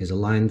everything is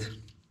aligned.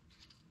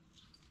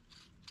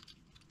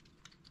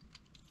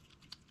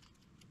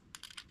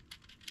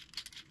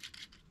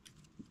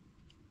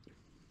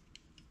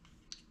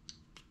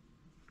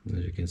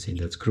 As you can see,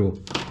 that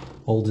screw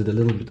holds it a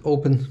little bit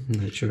open.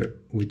 I'm not sure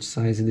which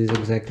size it is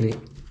exactly.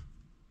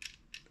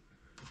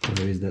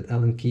 There is that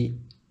Allen key.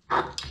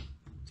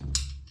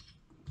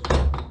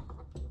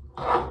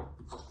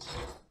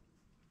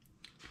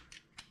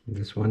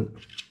 This one.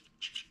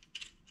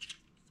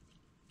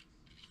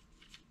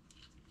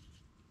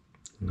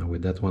 Now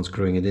with that one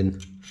screwing it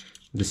in,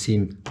 the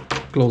seam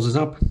closes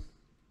up.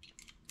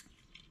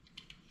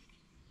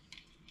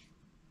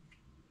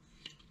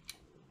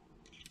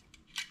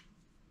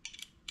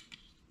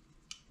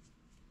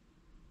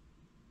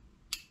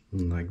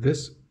 Like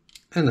this,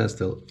 and then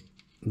still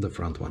the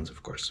front ones,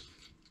 of course.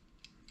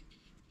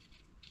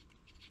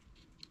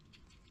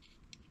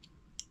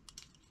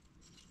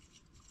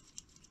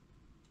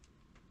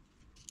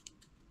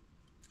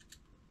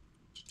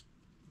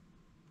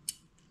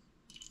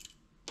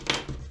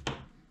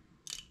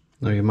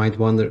 Now you might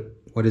wonder,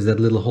 what is that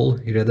little hole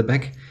here at the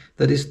back?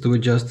 That is to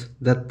adjust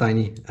that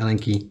tiny Allen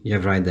key you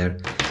have right there,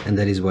 and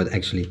that is what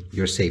actually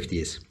your safety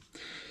is.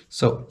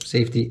 So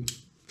safety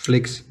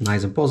flicks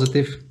nice and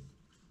positive.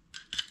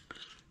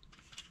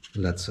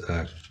 Let's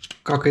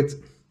cock it,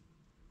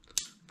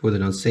 put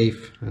it on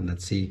safe, and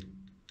let's see.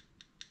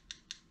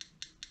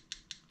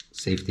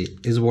 Safety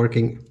is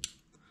working.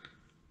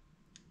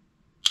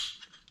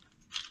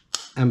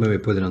 And when we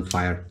put it on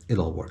fire, it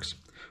all works.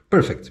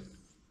 Perfect.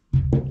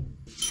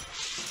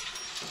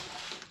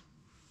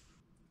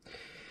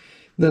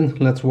 Then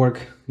let's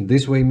work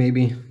this way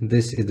maybe.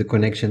 This is the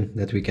connection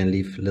that we can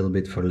leave a little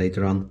bit for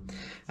later on.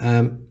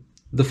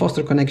 The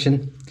Foster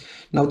connection.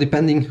 Now,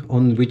 depending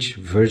on which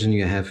version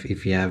you have,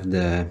 if you have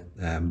the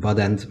butt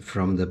end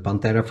from the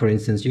Panthera, for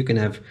instance, you can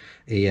have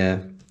a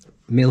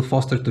male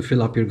Foster to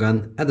fill up your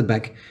gun at the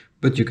back,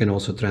 but you can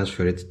also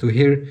transfer it to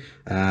here.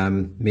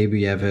 Maybe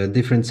you have a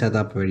different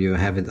setup where you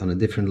have it on a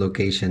different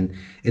location.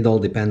 It all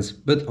depends,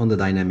 but on the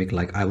Dynamic,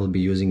 like I will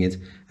be using it,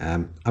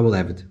 I will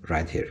have it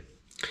right here.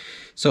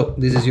 So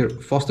this is your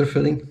Foster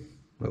filling.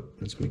 Oh,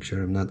 let's make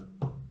sure I'm not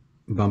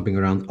bumping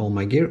around all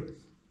my gear.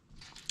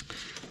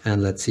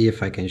 And let's see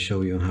if I can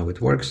show you how it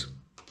works.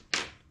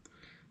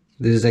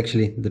 This is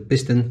actually the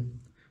piston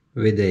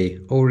with a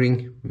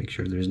O-ring, make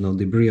sure there is no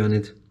debris on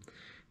it.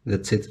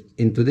 That's it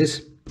into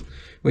this.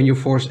 When you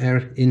force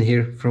air in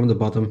here from the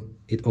bottom,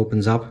 it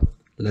opens up,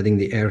 letting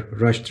the air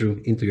rush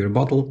through into your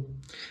bottle.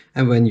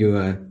 And when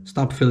you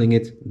stop filling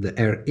it, the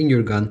air in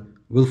your gun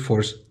will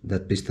force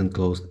that piston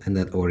closed and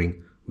that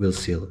O-ring will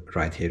seal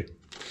right here.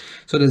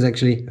 So that's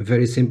actually a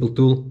very simple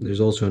tool.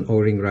 There's also an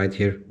O-ring right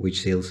here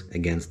which seals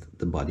against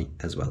the body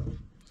as well.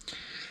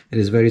 It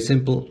is very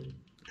simple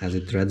as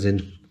it threads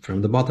in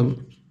from the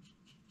bottom.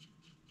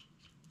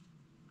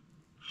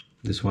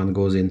 This one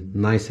goes in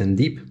nice and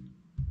deep,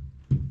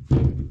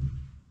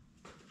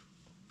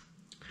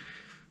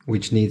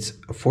 which needs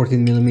a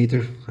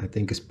 14mm. I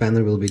think a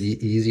spanner will be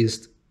the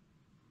easiest.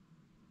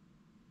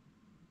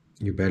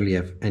 You barely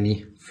have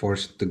any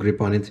force to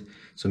grip on it,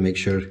 so make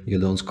sure you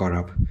don't scar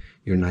up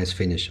your nice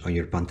finish on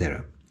your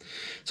Panthera.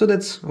 So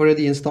that's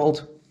already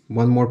installed.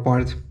 One more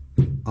part,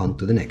 on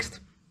to the next.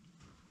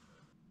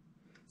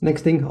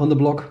 Next thing on the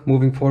block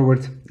moving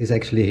forward is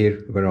actually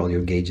here where all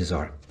your gauges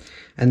are.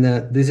 And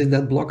this is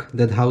that block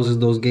that houses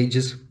those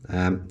gauges.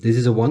 This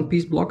is a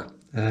one-piece block.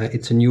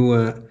 It's a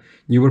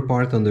newer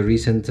part on the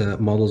recent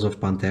models of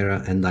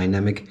Panthera and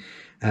Dynamic,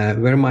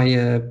 where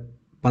my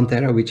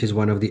Panthera, which is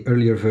one of the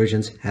earlier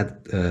versions,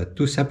 had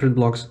two separate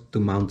blocks to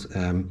mount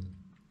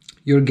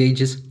your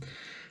gauges.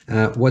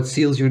 What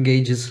seals your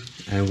gauges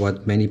and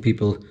what many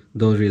people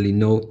don't really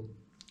know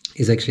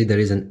is actually there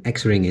is an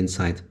X-ring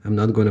inside. I'm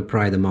not going to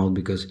pry them out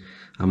because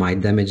I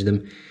might damage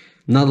them.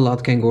 Not a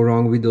lot can go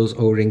wrong with those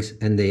O-rings,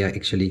 and they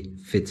actually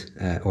fit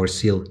or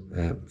seal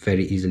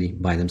very easily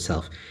by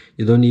themselves.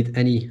 You don't need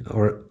you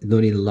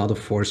don't need a lot of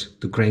force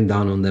to crank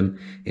down on them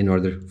in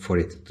order for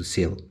it to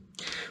seal.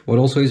 What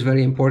also is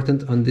very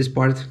important on this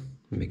part,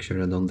 make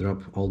sure I don't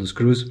drop all the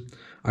screws,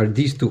 are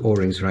these two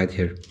O-rings right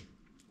here.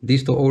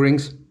 These two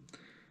O-rings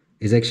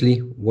is actually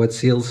what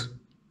seals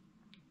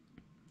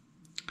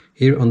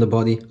here on the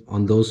body,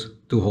 on those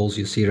two holes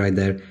you see right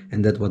there,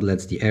 and that's what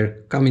lets the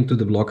air come into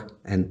the block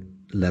and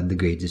let the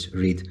gauges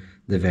read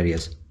the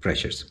various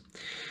pressures.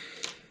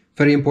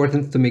 Very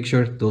important to make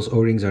sure those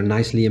O-rings are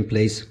nicely in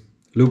place.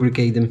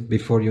 Lubricate them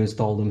before you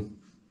install them.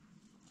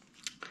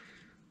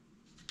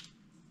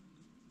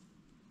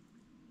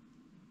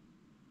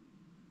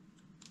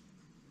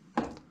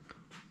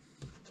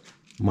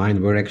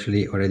 Mine were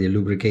actually already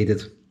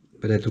lubricated,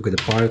 but I took it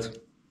apart.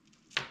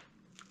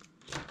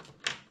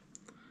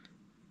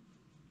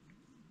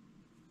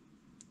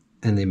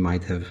 And they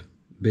might have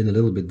been a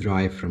little bit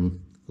dry from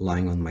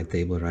lying on my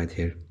table right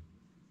here.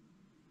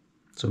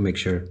 So make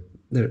sure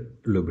they're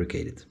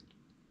lubricated.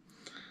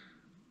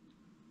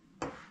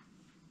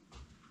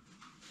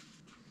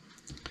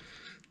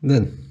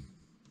 Then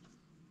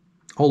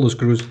all the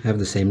screws have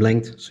the same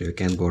length, so you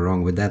can't go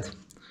wrong with that.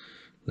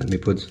 Let me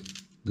put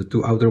the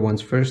two outer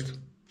ones first.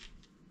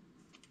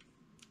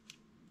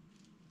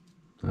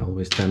 I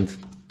always tend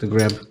to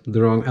grab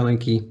the wrong Allen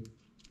key,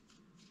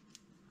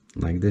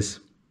 like this.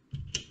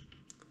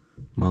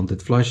 Mount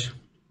it flush.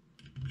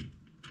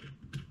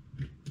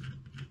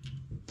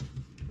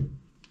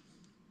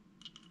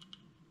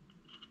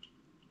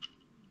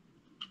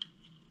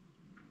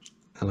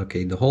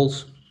 Allocate the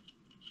holes.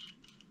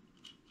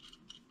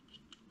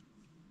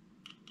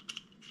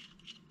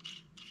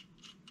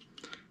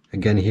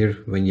 Again here,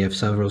 when you have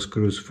several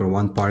screws for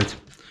one part,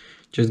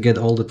 just get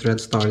all the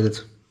threads started.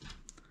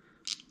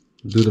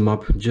 Do them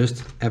up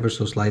just ever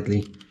so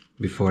slightly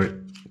before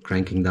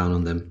cranking down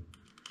on them.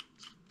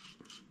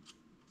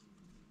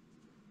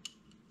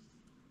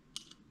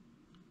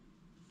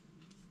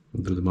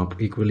 Do them up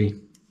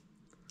equally.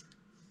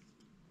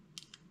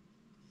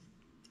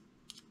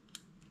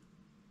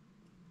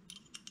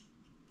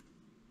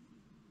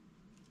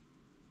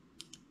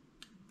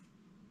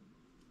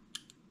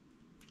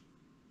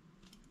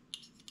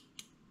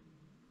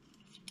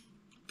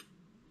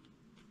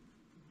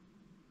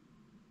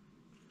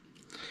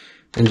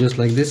 And just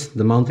like this,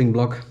 the mounting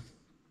block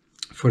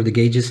for the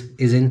gauges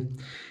is in.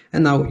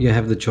 And now you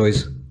have the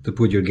choice to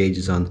put your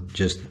gauges on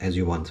just as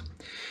you want.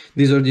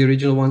 These are the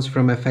original ones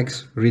from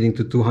FX, reading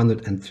to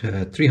 200 and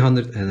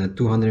 300 and a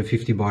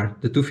 250 bar.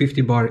 The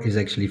 250 bar is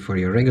actually for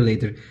your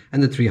regulator,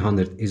 and the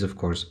 300 is of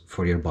course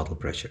for your bottle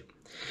pressure.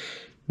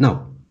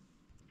 Now,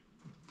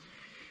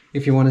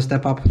 if you want to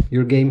step up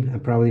your game,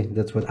 and probably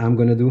that's what I'm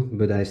gonna do,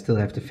 but I still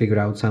have to figure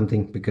out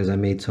something because I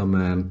made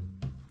some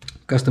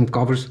custom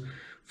covers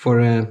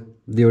for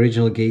the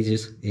original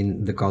gauges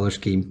in the color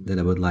scheme that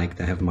I would like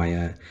to have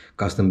my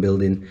custom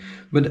build in,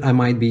 but I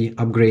might be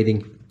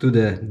upgrading to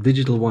the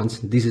digital ones.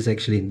 This is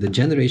actually the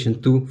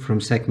generation 2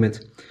 from Sekhmet.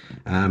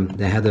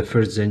 They had a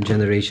first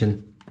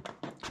generation,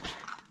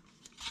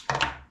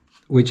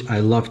 which I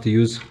love to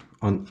use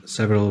on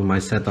several of my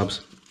setups,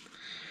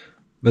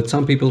 but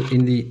some people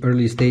in the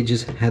early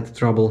stages had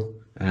trouble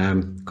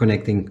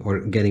connecting or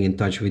getting in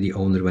touch with the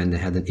owner when they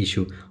had an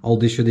issue. All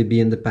this should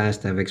be in the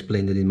past. I've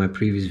explained it in my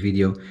previous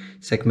video.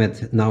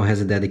 Sekhmet now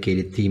has a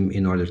dedicated team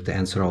in order to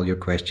answer all your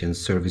questions,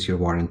 service your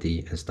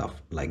warranty and stuff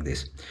like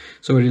this.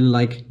 So I really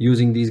like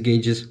using these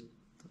gauges.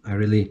 I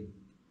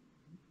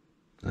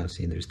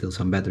see there's still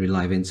some battery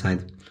life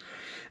inside.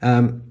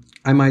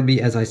 I might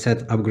be, as I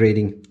said,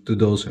 upgrading to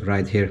those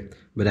right here,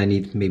 but I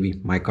need maybe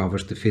my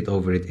covers to fit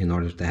over it in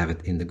order to have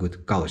it in the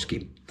good color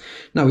scheme.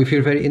 Now, if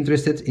you're very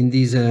interested in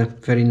these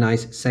very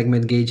nice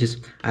segment gauges,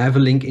 I have a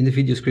link in the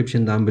video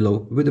description down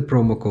below with a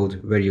promo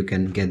code where you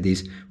can get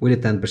these with a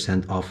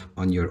 10% off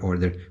on your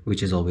order,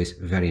 which is always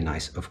very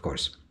nice, of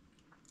course.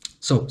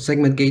 So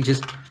segment gauges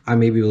I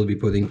maybe will be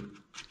putting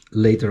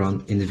later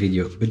on in the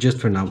video, but just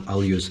for now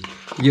I'll use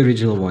the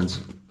original ones,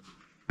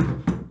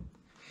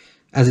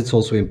 as it's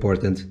also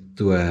important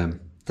to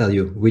tell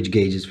you which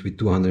gauges with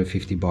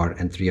 250 bar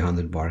and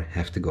 300 bar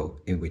have to go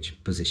in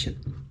which position.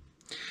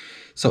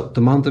 So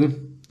to mount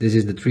them, this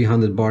is the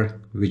 300 bar,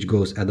 which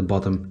goes at the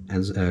bottom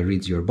and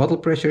reads your bottle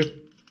pressure.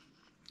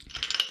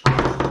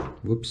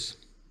 Whoops.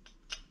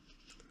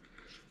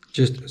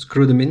 Just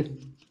screw them in.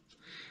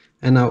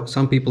 And now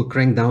some people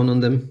crank down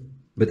on them,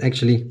 but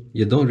actually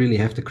you don't really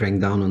have to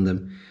crank down on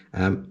them.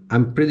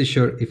 I'm pretty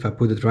sure if I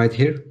put it right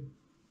here,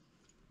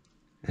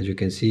 as you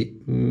can see,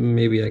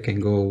 maybe I can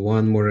go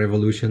one more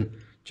revolution,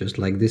 just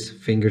like this,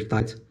 finger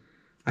tight.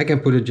 I can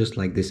put it just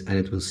like this and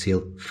it will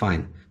seal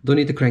fine. Don't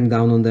need to crank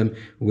down on them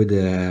with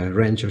a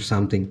wrench or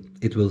something.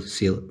 It will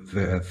seal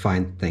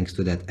fine thanks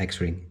to that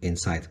X-ring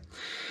inside.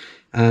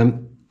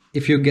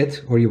 If you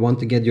get or you want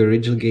to get your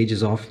original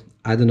gauges off,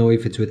 I don't know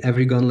if it's with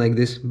every gun like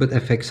this, but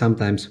FX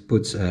sometimes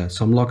puts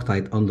some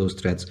Loctite on those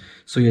threads.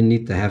 So you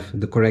need to have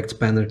the correct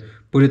spanner,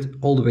 put it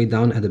all the way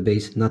down at the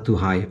base, not too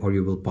high, or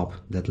you will pop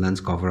that lens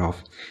cover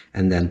off.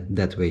 And then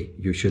that way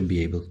you should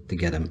be able to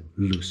get them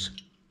loose.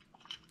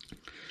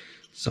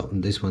 So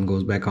this one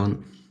goes back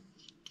on.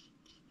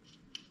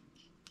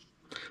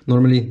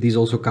 Normally these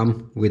also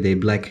come with a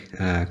black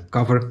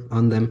cover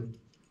on them.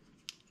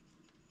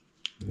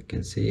 You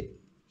can see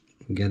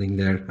getting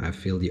there, I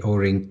feel the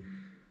O-ring.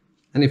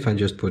 And if I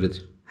just put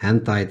it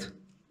hand tight,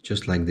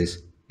 just like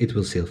this, it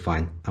will seal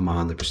fine. I'm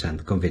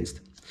 100%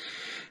 convinced.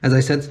 As I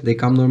said, they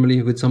come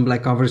normally with some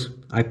black covers.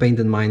 I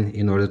painted mine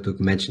in order to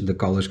match the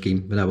color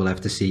scheme, but I will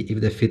have to see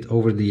if they fit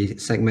over the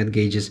segment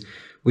gauges,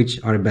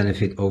 which are a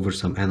benefit over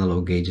some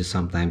analog gauges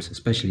sometimes,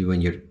 especially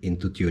when you're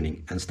into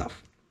tuning and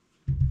stuff.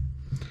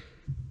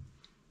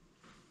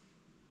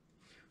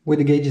 With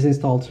the gauges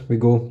installed, we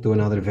go to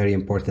another very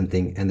important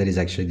thing, and that is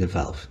actually the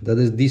valve. That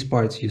is these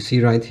parts you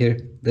see right here,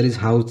 that is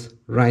housed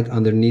right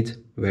underneath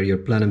where your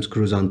plenum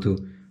screws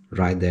onto,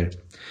 right there.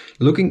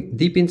 Looking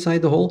deep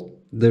inside the hole,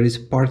 there is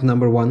part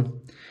number one.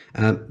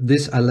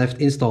 This I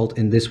left installed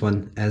in this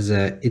one as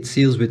it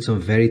seals with some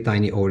very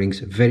tiny O-rings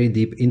very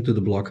deep into the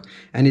block,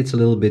 and it's a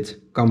little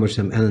bit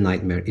cumbersome and a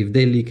nightmare if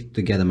they leak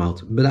to get them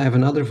out. But I have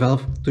another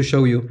valve to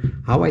show you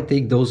how I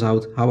take those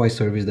out, how I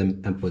service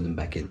them and put them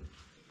back in.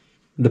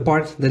 The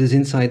part that is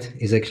inside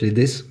is actually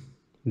this.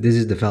 This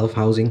is the valve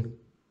housing,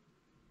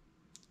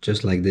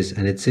 just like this,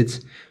 and it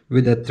sits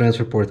with that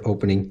transfer port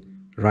opening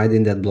right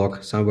in that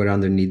block somewhere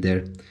underneath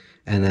there,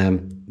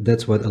 and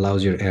that's what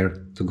allows your air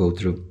to go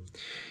through.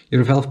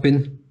 Your valve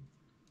pin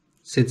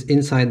sits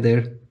inside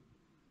there,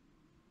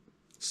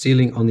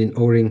 sealing on an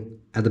O-ring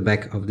at the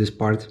back of this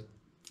part,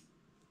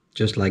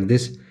 just like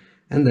this,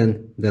 and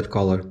then that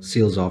collar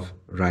seals off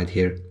right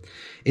here.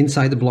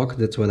 Inside the block,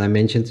 that's what I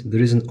mentioned,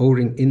 there is an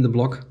O-ring in the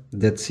block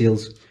that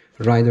seals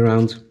right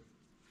around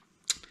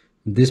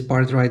this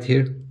part right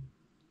here,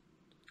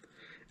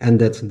 and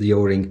that's the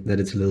O-ring that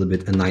it's a little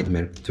bit a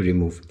nightmare to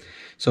remove.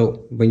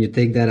 So when you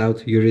take that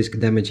out, you risk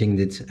damaging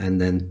it and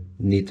then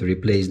need to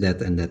replace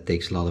that, and that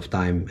takes a lot of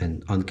time,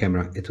 and on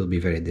camera it will be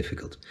very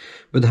difficult.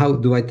 But how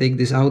do I take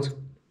this out?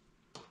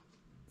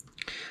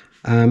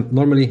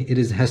 Normally it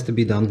has to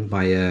be done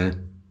by a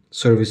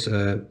service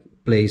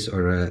place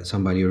or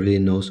somebody who really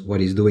knows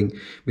what he's doing,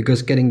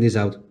 because getting this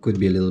out could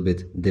be a little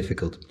bit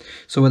difficult.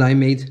 So what I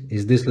made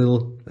is this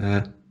little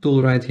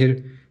tool right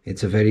here.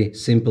 It's a very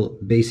simple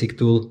basic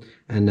tool,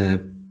 and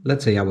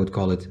let's say I would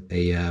call it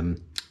a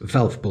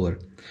valve puller.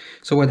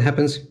 So what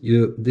happens,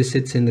 this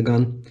sits in the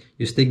gun,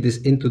 you stick this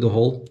into the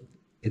hole,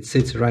 it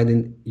sits right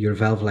in your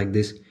valve like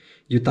this,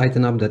 you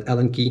tighten up that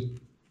Allen key,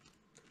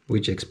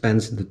 which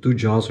expands the two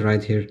jaws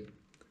right here,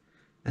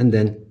 and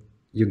then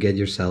you get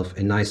yourself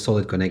a nice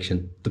solid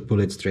connection to pull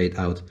it straight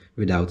out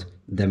without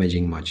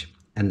damaging much.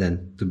 And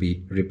then to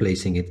be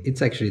replacing it,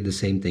 it's actually the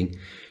same thing.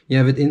 You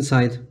have it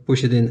inside,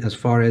 push it in as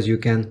far as you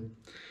can.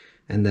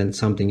 And then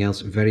something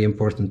else very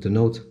important to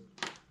note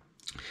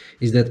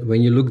is that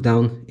when you look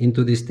down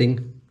into this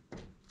thing,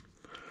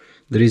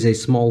 there is a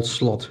small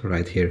slot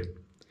right here.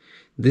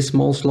 This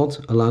small slot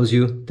allows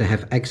you to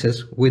have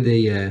access with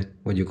a,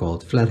 what you call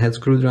it, flathead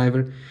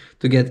screwdriver,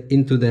 to get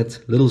into that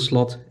little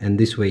slot, and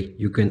this way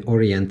you can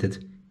orient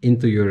it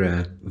into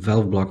your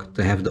valve block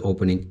to have the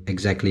opening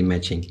exactly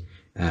matching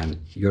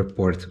your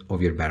port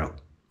of your barrel.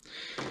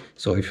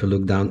 So if you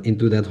look down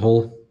into that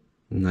hole,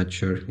 I'm not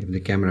sure if the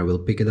camera will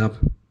pick it up,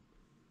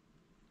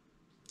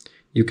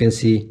 you can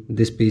see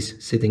this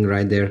piece sitting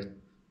right there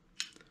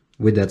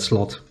with that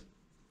slot,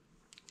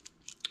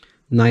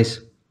 nice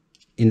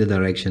in the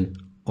direction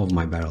of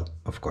my barrel,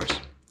 of course.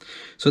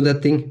 So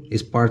that thing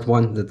is part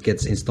one that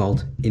gets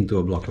installed into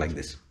a block like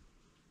this.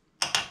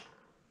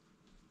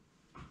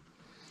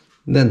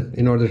 Then,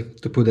 in order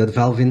to put that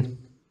valve in,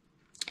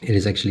 it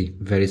is actually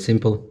very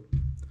simple.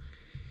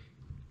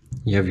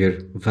 You have your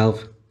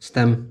valve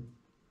stem,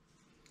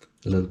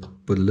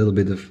 put a little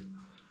bit of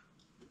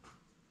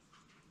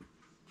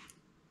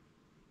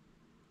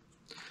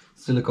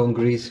silicone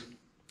grease,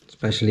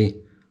 especially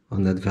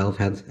on that valve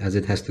head, as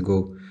it has to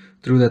go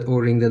through that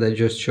O-ring that I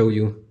just showed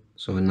you.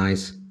 So a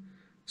nice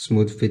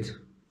smooth fit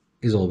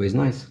is always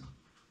nice,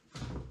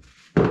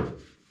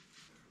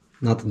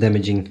 not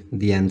damaging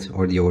the end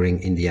or the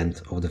O-ring in the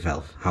end of the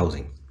valve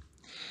housing.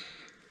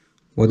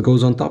 What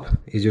goes on top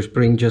is your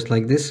spring, just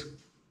like this.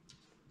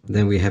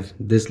 Then we have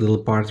this little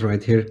part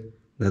right here,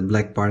 that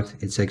black part.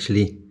 It's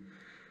actually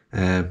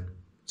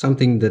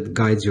something that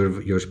guides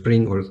your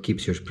spring, or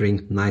keeps your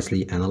spring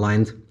nicely and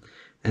aligned.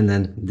 And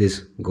then this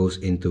goes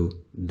into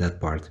that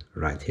part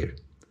right here.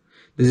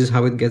 This is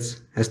how it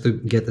has to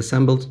get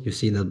assembled. You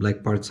see that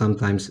black part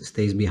sometimes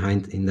stays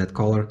behind in that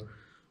collar.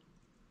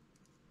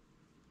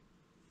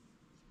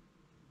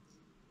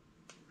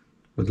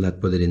 But let's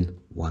put it in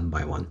one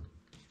by one.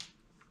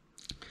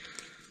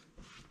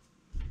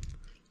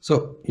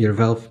 So your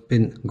valve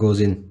pin goes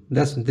in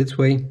this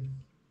way.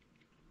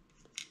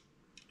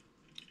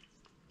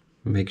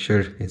 Make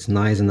sure it's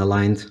nice and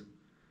aligned.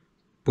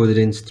 Put it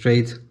in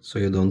straight so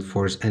you don't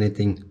force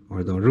anything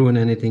or don't ruin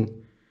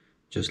anything,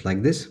 just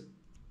like this.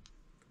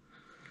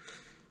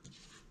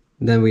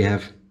 Then we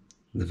have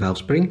the valve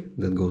spring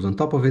that goes on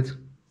top of it.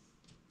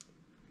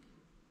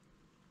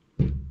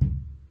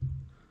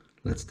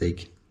 Let's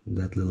take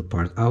that little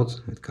part out.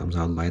 It comes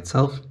out by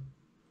itself.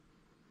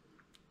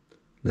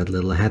 That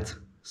little head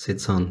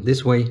sits on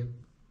this way,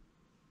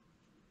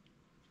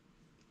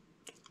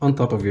 on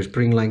top of your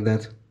spring, like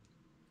that.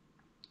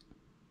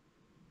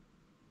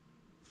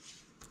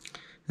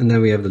 And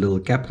then we have the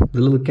little cap.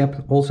 The little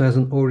cap also has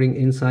an O-ring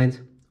inside,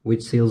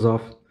 which seals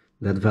off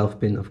that valve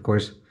pin, of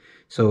course.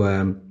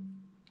 So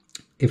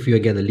if you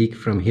get a leak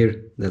from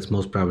here, that's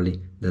most probably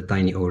the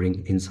tiny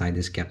O-ring inside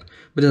this cap.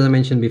 But as I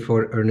mentioned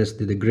before, Ernest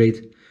did a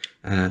great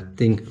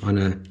thing on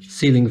a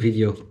sealing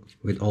video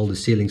with all the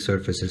sealing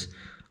surfaces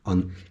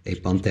on a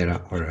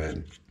Panthera or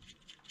a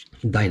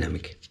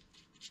Dynamic.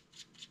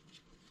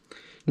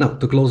 Now,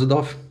 to close it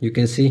off, you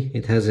can see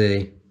it has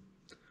a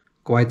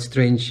quite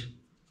strange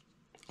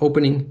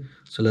opening.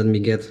 So let me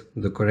get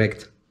the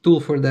correct tool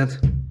for that.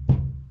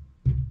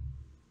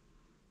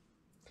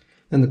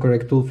 And the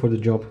correct tool for the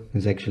job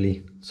is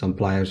actually some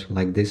pliers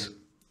like this.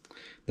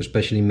 They're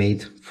specially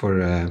made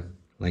for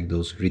like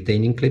those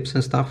retaining clips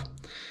and stuff,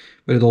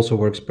 but it also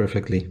works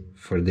perfectly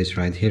for this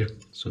right here.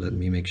 So let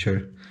me make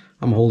sure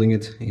I'm holding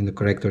it in the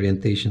correct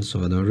orientation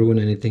so I don't ruin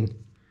anything.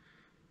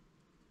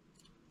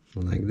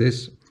 Like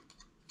this.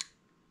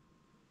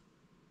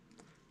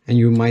 And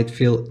you might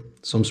feel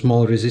some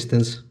small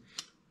resistance.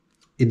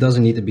 It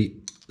doesn't need to be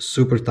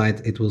super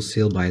tight, it will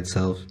seal by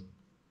itself.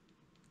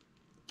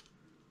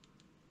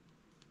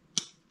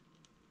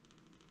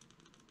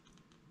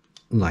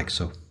 Like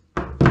so.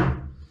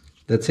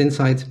 That's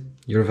inside.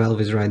 Your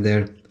valve is right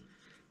there.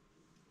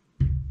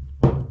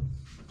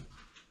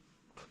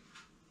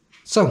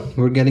 So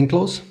we're getting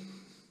close.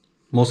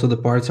 Most of the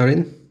parts are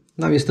in.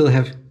 Now you still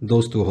have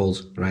those two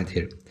holes right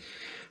here.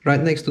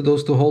 Right next to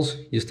those two holes,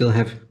 you still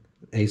have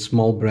a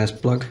small brass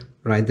plug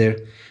right there.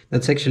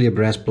 That's actually a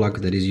brass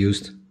plug that is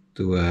used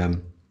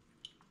to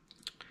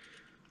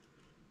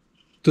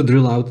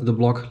drill out the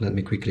block. Let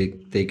me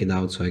quickly take it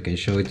out so I can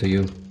show it to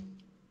you.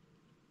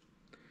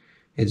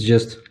 It's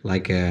just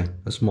like a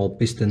small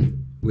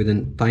piston with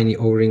a tiny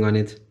O-ring on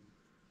it.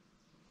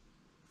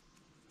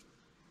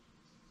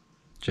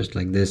 Just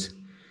like this.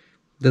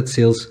 That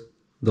seals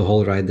the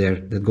hole right there.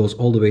 That goes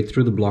all the way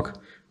through the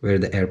block where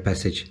the air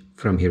passage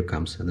from here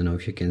comes. I don't know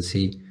if you can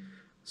see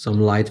some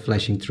light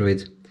flashing through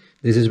it.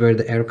 This is where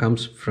the air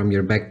comes from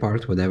your back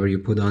part, whatever you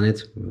put on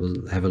it.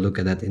 We'll have a look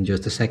at that in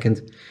just a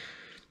second.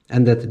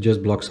 And that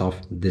just blocks off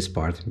this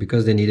part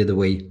because they needed a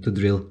way to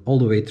drill all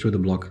the way through the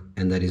block,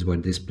 and that is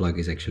what this plug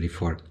is actually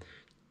for.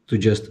 To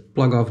just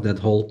plug off that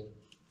hole.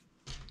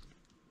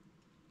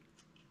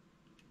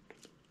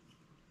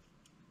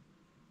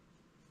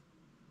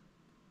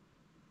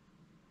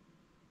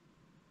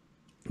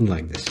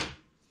 Like this.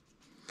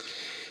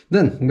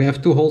 Then we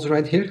have two holes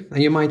right here,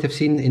 and you might have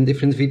seen in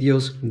different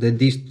videos that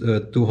these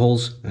two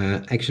holes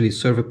actually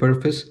serve a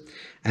purpose,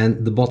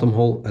 and the bottom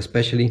hole,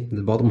 especially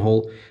the bottom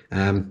hole,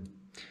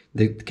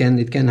 it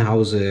can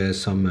house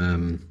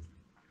some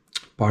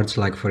parts,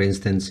 like for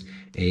instance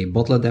a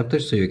bottle adapter,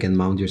 so you can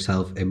mount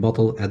yourself a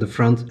bottle at the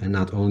front and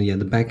not only at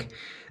the back.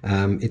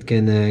 It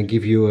can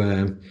give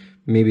you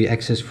maybe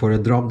access for a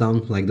drop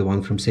down like the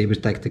one from Saber's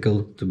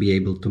Tactical, to be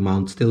able to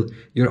mount still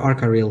your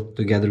Arca rail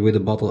together with a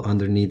bottle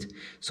underneath.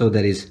 So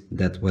that is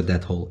what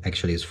that hole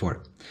actually is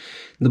for.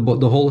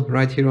 The hole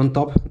right here on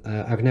top,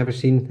 I've never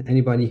seen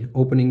anybody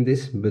opening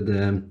this, but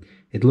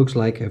it looks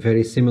like a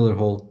very similar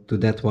hole to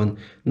that one.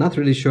 Not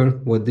really sure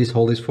what this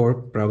hole is for.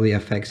 Probably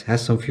FX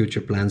has some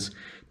future plans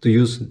to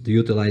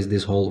utilize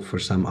this hole for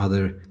some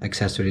other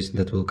accessories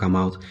that will come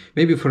out,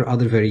 maybe for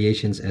other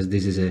variations, as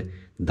this is a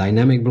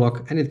dynamic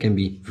block, and it can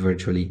be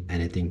virtually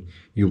anything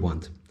you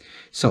want.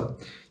 So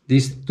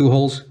these two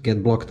holes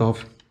get blocked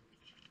off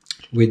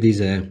with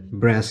these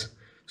brass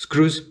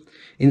screws.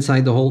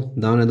 Inside the hole,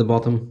 down at the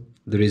bottom,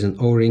 there is an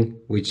O-ring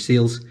which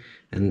seals,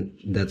 and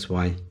that's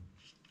why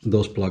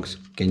those plugs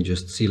can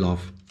just seal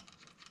off.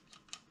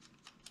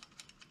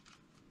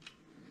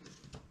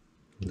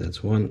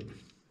 That's one,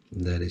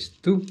 that is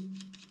two.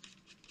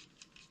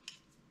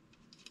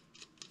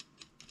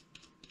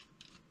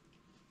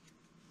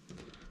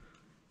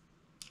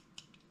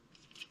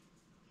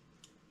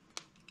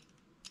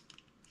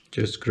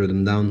 Just screw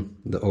them down,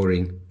 the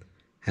O-ring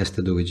has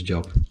to do its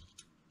job.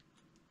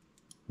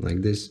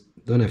 Like this,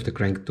 don't have to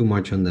crank too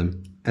much on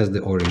them as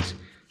the O-rings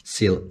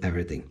seal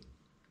everything.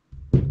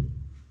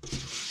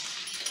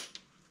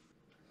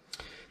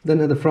 Then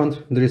at the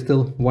front there is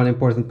still one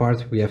important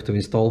part we have to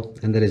install,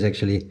 and that is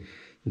actually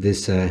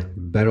this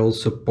barrel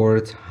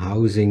support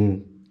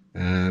housing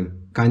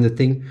kind of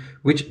thing,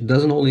 which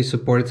doesn't only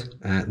support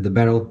the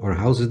barrel or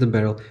houses the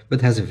barrel,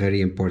 but has a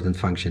very important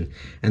function,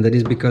 and that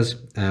is because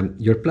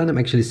your plenum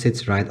actually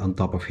sits right on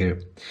top of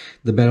here.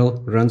 The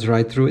barrel runs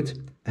right through it,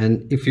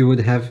 and if you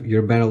would have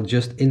your barrel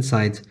just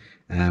inside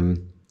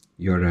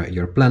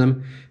your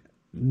plenum,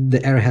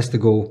 the air has to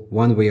go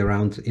one way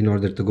around in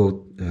order to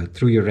go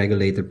through your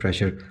regulator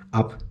pressure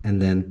up and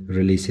then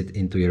release it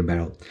into your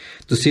barrel.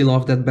 To seal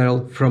off that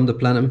barrel from the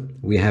plenum,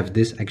 we have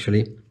this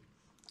actually.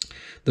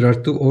 There are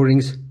two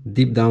O-rings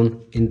deep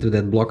down into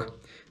that block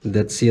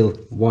that seal,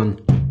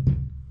 one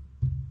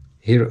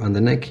here on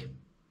the neck,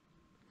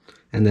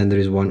 and then there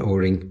is one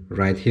O-ring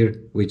right here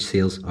which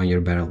seals on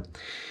your barrel.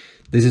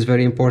 This is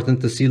very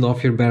important to seal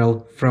off your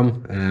barrel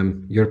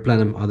from your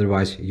plenum,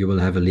 otherwise you will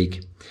have a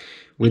leak.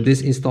 With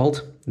this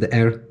installed, the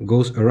air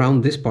goes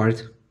around this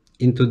part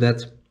into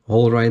that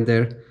hole right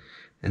there,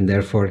 and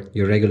therefore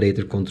your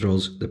regulator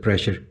controls the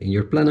pressure in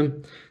your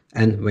plenum,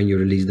 and when you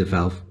release the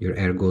valve, your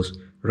air goes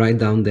right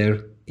down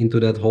there into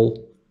that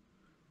hole.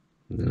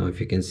 I don't know if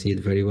you can see it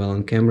very well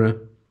on camera.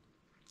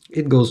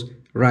 It goes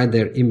right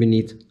there in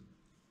beneath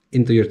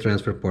into your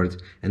transfer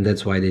port, and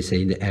that's why they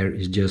say the air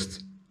is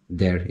just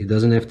there. It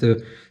doesn't have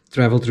to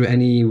travel through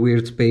any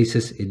weird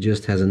spaces. It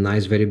just has a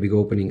nice very big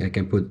opening. I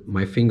can put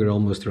my finger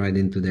almost right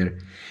into there,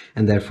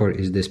 and therefore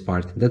is this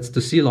part. That's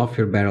to seal off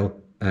your barrel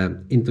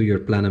into your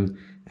plenum,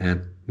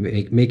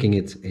 making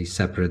it a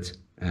separate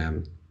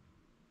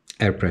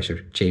air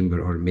pressure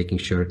chamber, or making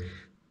sure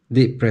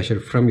the pressure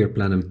from your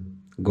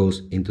plenum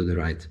goes into the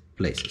right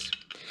places.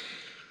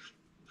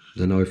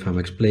 Don't know if I'm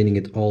explaining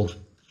it all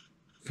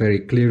very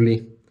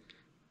clearly,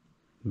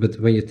 but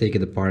when you take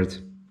it apart,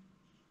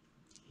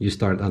 you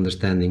start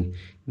understanding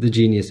the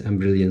genius and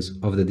brilliance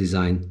of the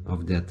design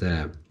of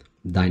that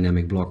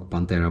dynamic block,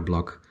 Panthera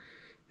block,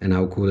 and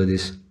how cool it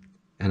is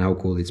and how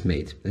cool it's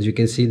made. As you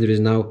can see, there is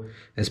now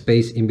a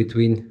space in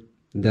between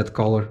that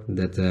collar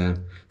that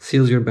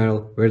seals your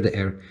barrel, where the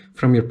air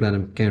from your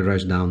plenum can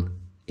rush down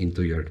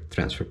into your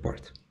transfer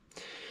port.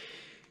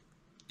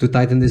 To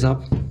tighten this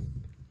up,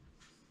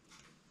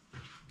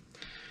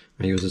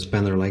 I use a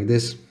spanner like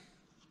this.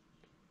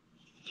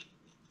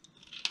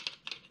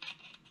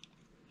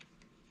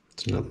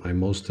 It's not my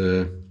most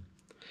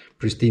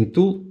pristine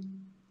tool,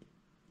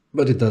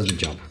 but it does the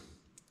job.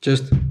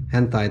 Just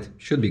hand tight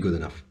should be good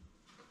enough.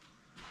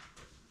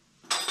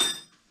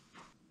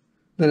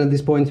 Then at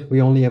this point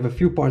we only have a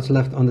few parts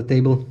left on the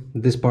table.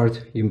 This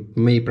part you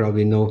may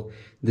probably know.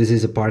 This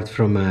is a part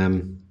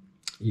from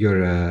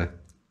your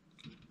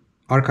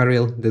Arca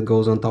rail that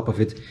goes on top of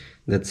it,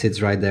 that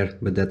sits right there,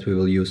 but that we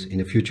will use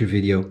in a future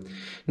video.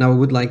 Now I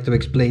would like to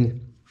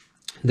explain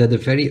that the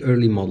very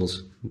early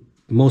models,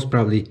 most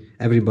probably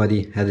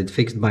everybody had it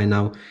fixed by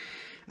now,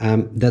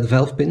 that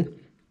valve pin,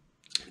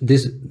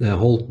 this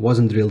hole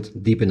wasn't drilled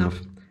deep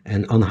enough,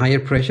 and on higher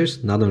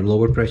pressures, not on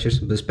lower pressures,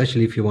 but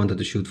especially if you wanted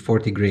to shoot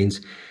 40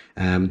 grains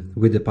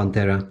with the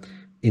Panthera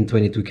in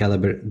 22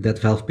 caliber, that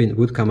valve pin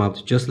would come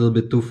out just a little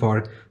bit too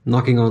far,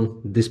 knocking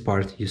on this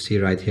part you see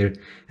right here,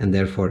 and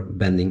therefore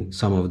bending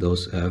some of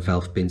those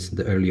valve pins,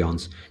 the early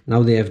ons.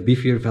 Now they have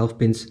beefier valve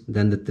pins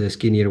than the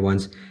skinnier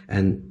ones,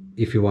 and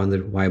if you wonder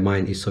why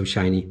mine is so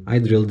shiny, I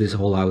drilled this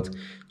hole out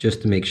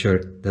just to make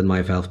sure that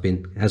my valve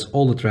pin has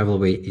all the travel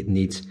weight it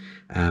needs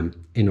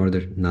in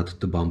order not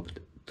to bump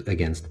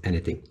against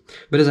anything.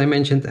 But as I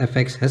mentioned,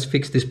 FX has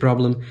fixed this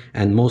problem,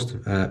 and most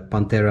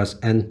Pantheras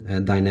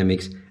and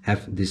Dynamics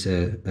have this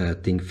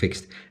thing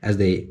fixed, as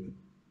they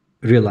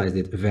realized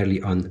it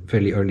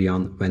fairly early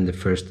on when the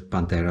first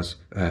Pantheras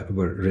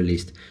were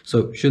released.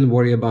 So shouldn't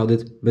worry about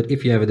it, but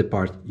if you have it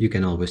apart, you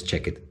can always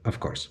check it, of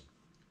course.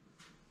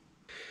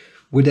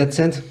 With that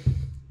said,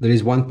 there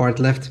is one part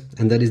left,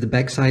 and that is the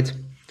backside.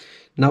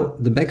 Now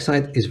the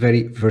backside is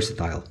very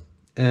versatile.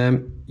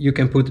 You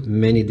can put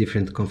many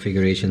different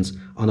configurations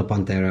on a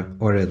Panthera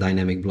or a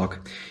dynamic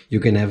block. You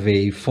can have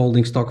a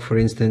folding stock, for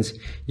instance.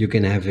 You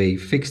can have a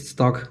fixed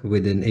stock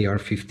with an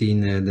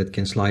AR-15 that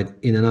can slide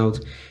in and out.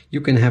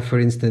 You can have, for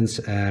instance,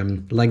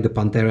 like the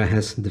Panthera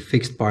has the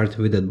fixed part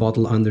with that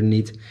bottle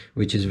underneath,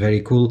 which is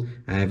very cool.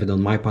 I have it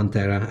on my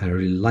Panthera. I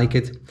really like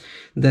it.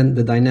 Then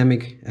the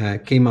dynamic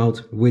came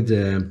out with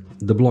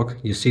the block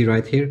you see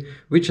right here,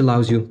 which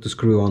allows you to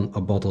screw on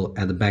a bottle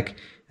at the back.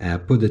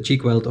 Put a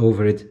cheek weld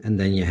over it, and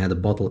then you had a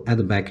bottle at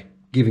the back,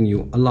 giving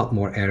you a lot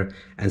more air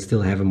and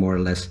still have a more or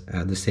less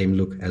the same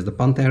look as the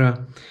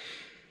Panthera.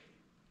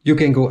 You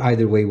can go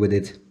either way with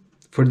it.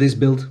 For this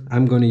build,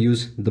 I'm going to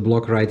use the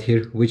block right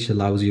here, which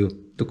allows you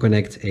to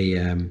connect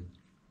a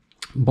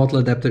bottle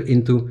adapter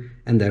into,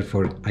 and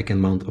therefore I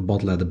can mount a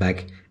bottle at the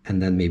back and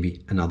then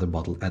maybe another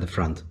bottle at the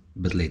front,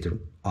 but later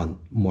on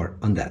more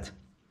on that.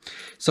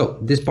 So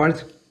this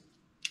part,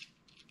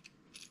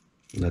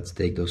 let's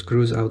take those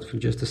screws out for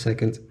just a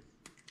second.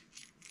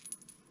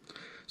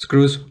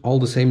 Screws all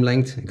the same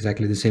length,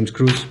 exactly the same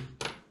screws.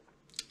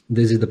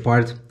 This is the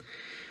part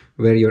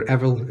where your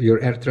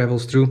air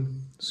travels through.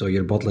 So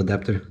your bottle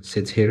adapter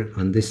sits here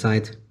on this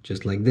side,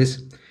 just like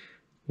this.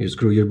 You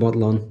screw your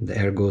bottle on, the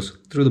air goes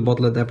through the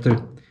bottle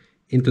adapter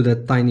into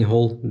that tiny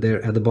hole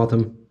there at the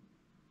bottom,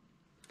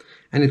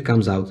 and it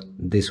comes out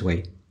this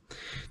way.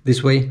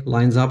 This way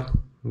lines up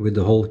with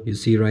the hole you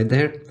see right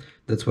there.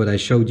 That's what I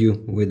showed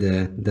you with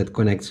that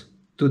connects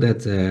to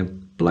that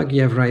plug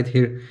you have right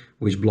here,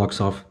 which blocks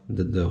off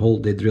the hole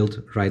they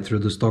drilled right through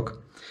the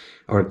stock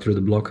or through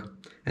the block.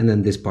 And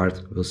then this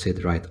part will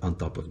sit right on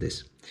top of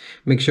this.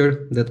 Make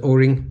sure that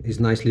O-ring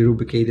is nicely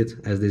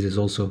lubricated, as this is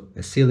also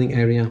a sealing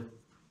area.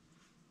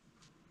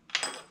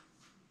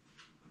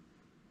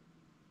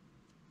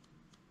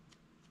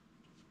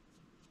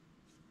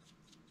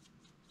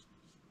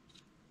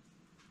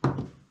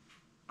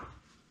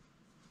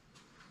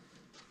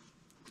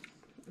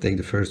 Take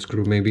the first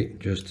screw maybe,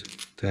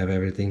 just to have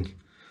everything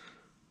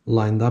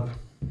lined up.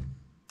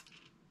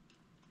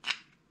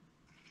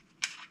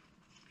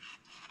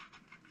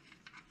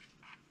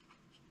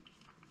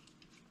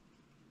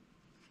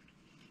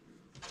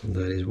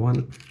 That is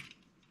 1,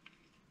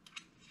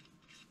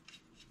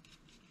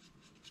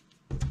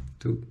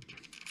 2,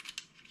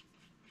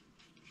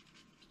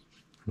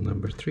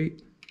 number 3,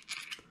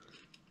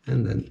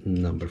 and then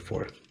number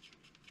 4.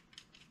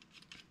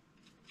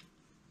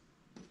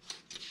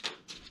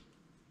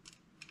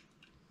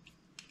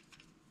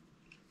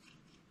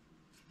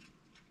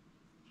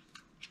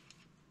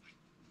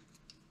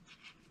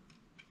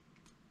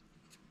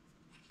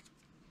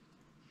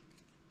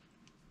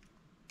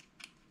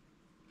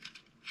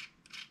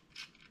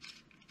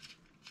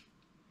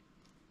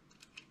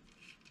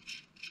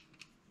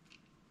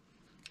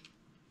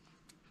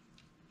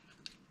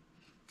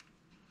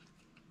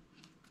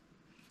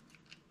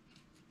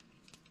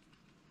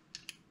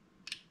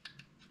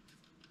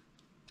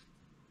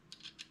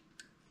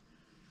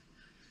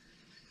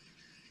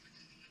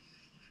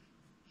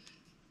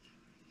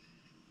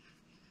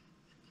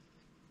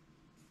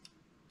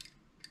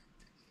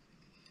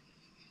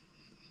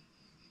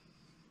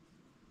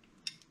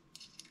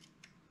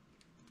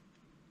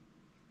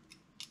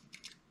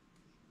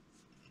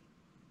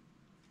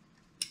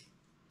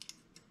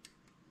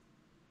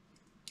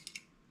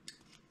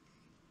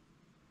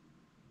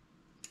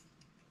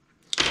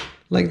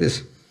 Like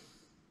this.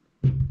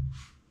 And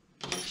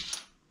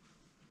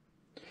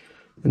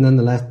then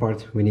the last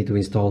part we need to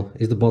install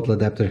is the bottle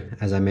adapter.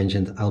 As I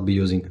mentioned, I'll be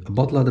using a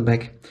bottle at the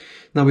back.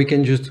 Now we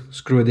can just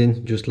screw it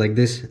in just like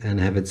this and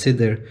have it sit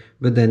there,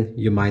 but then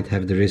you might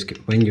have the risk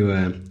when you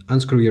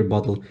unscrew your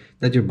bottle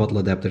that your bottle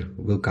adapter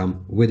will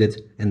come with it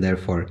and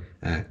therefore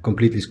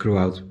completely screw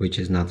out, which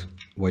is not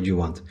what you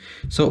want.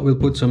 So we'll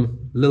put some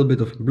little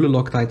bit of blue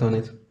Loctite on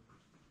it.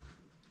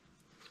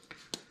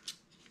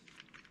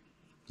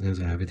 As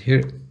I have it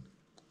here,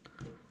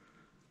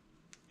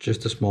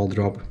 just a small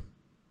drop.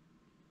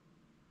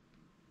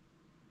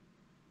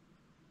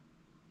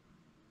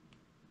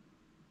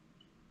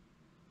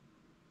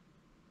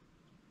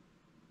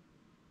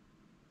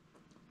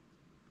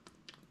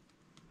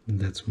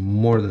 That's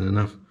more than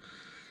enough.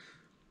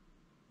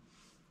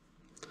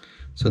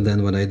 So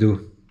then what I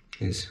do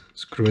is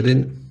screw it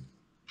in,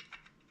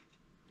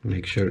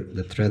 make sure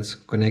the threads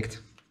connect.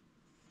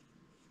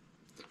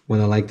 What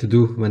I like to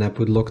do when I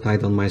put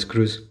Loctite on my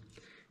screws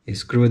is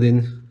screw it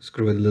in,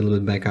 screw it a little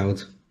bit back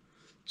out,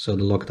 so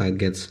the Loctite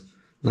gets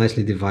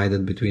nicely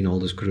divided between all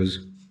the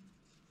screws,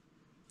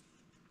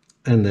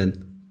 and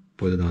then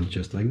put it on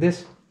just like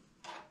this.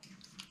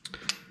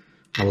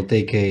 I will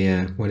take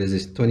a, what is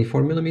this,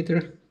 24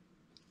 millimeter,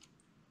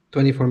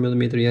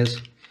 yes,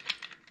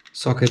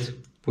 socket,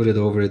 put it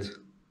over it,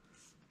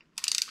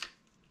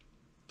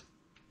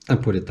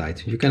 and put it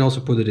tight. You can also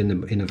put it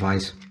in a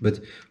vise, but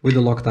with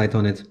the Loctite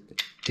on it,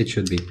 it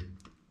should be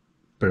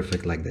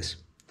perfect like this.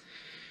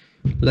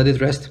 Let it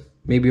rest,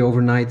 maybe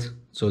overnight,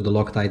 so the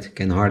Loctite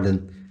can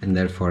harden and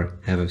therefore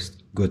have a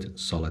good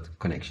solid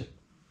connection.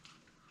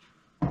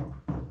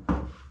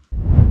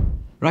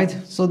 Right,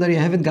 so there you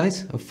have it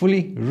guys, a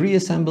fully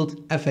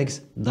reassembled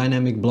FX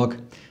Dynamic block,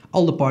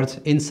 all the parts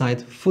inside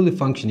fully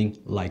functioning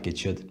like it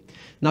should.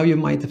 Now you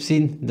might have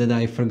seen that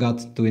I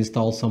forgot to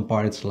install some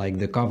parts like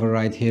the cover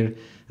right here,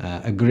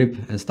 a grip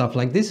and stuff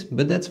like this,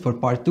 but that's for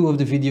part 2 of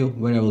the video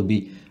where I will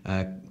be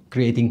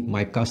creating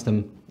my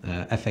custom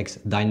FX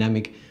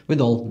Dynamic with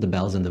all the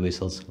bells and the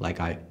whistles like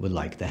I would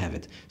like to have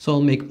it. So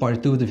I'll make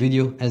part 2 of the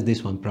video, as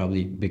this one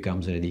probably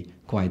becomes already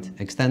quite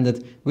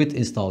extended with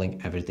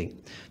installing everything.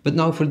 But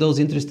now for those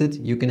interested,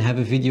 you can have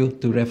a video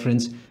to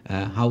reference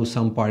how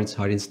some parts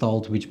are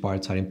installed, which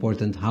parts are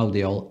important, how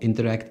they all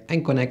interact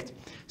and connect,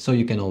 so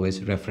you can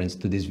always reference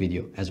to this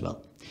video as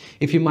well.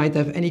 If you might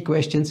have any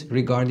questions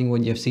regarding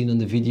what you have seen on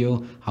the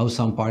video, how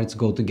some parts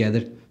go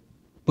together,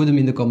 put them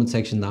in the comment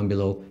section down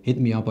below, hit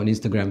me up on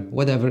Instagram,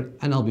 whatever,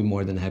 and I'll be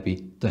more than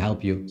happy to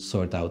help you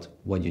sort out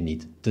what you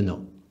need to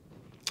know.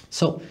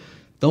 So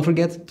don't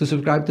forget to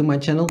subscribe to my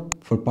channel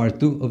for part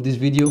 2 of this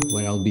video,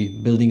 where I'll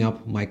be building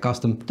up my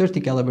custom 30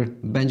 caliber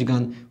bench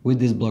gun with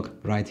this block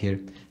right here.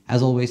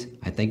 As always,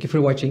 I thank you for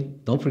watching.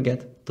 Don't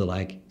forget to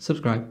like,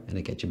 subscribe, and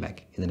I'll catch you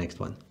back in the next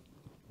one.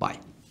 Bye.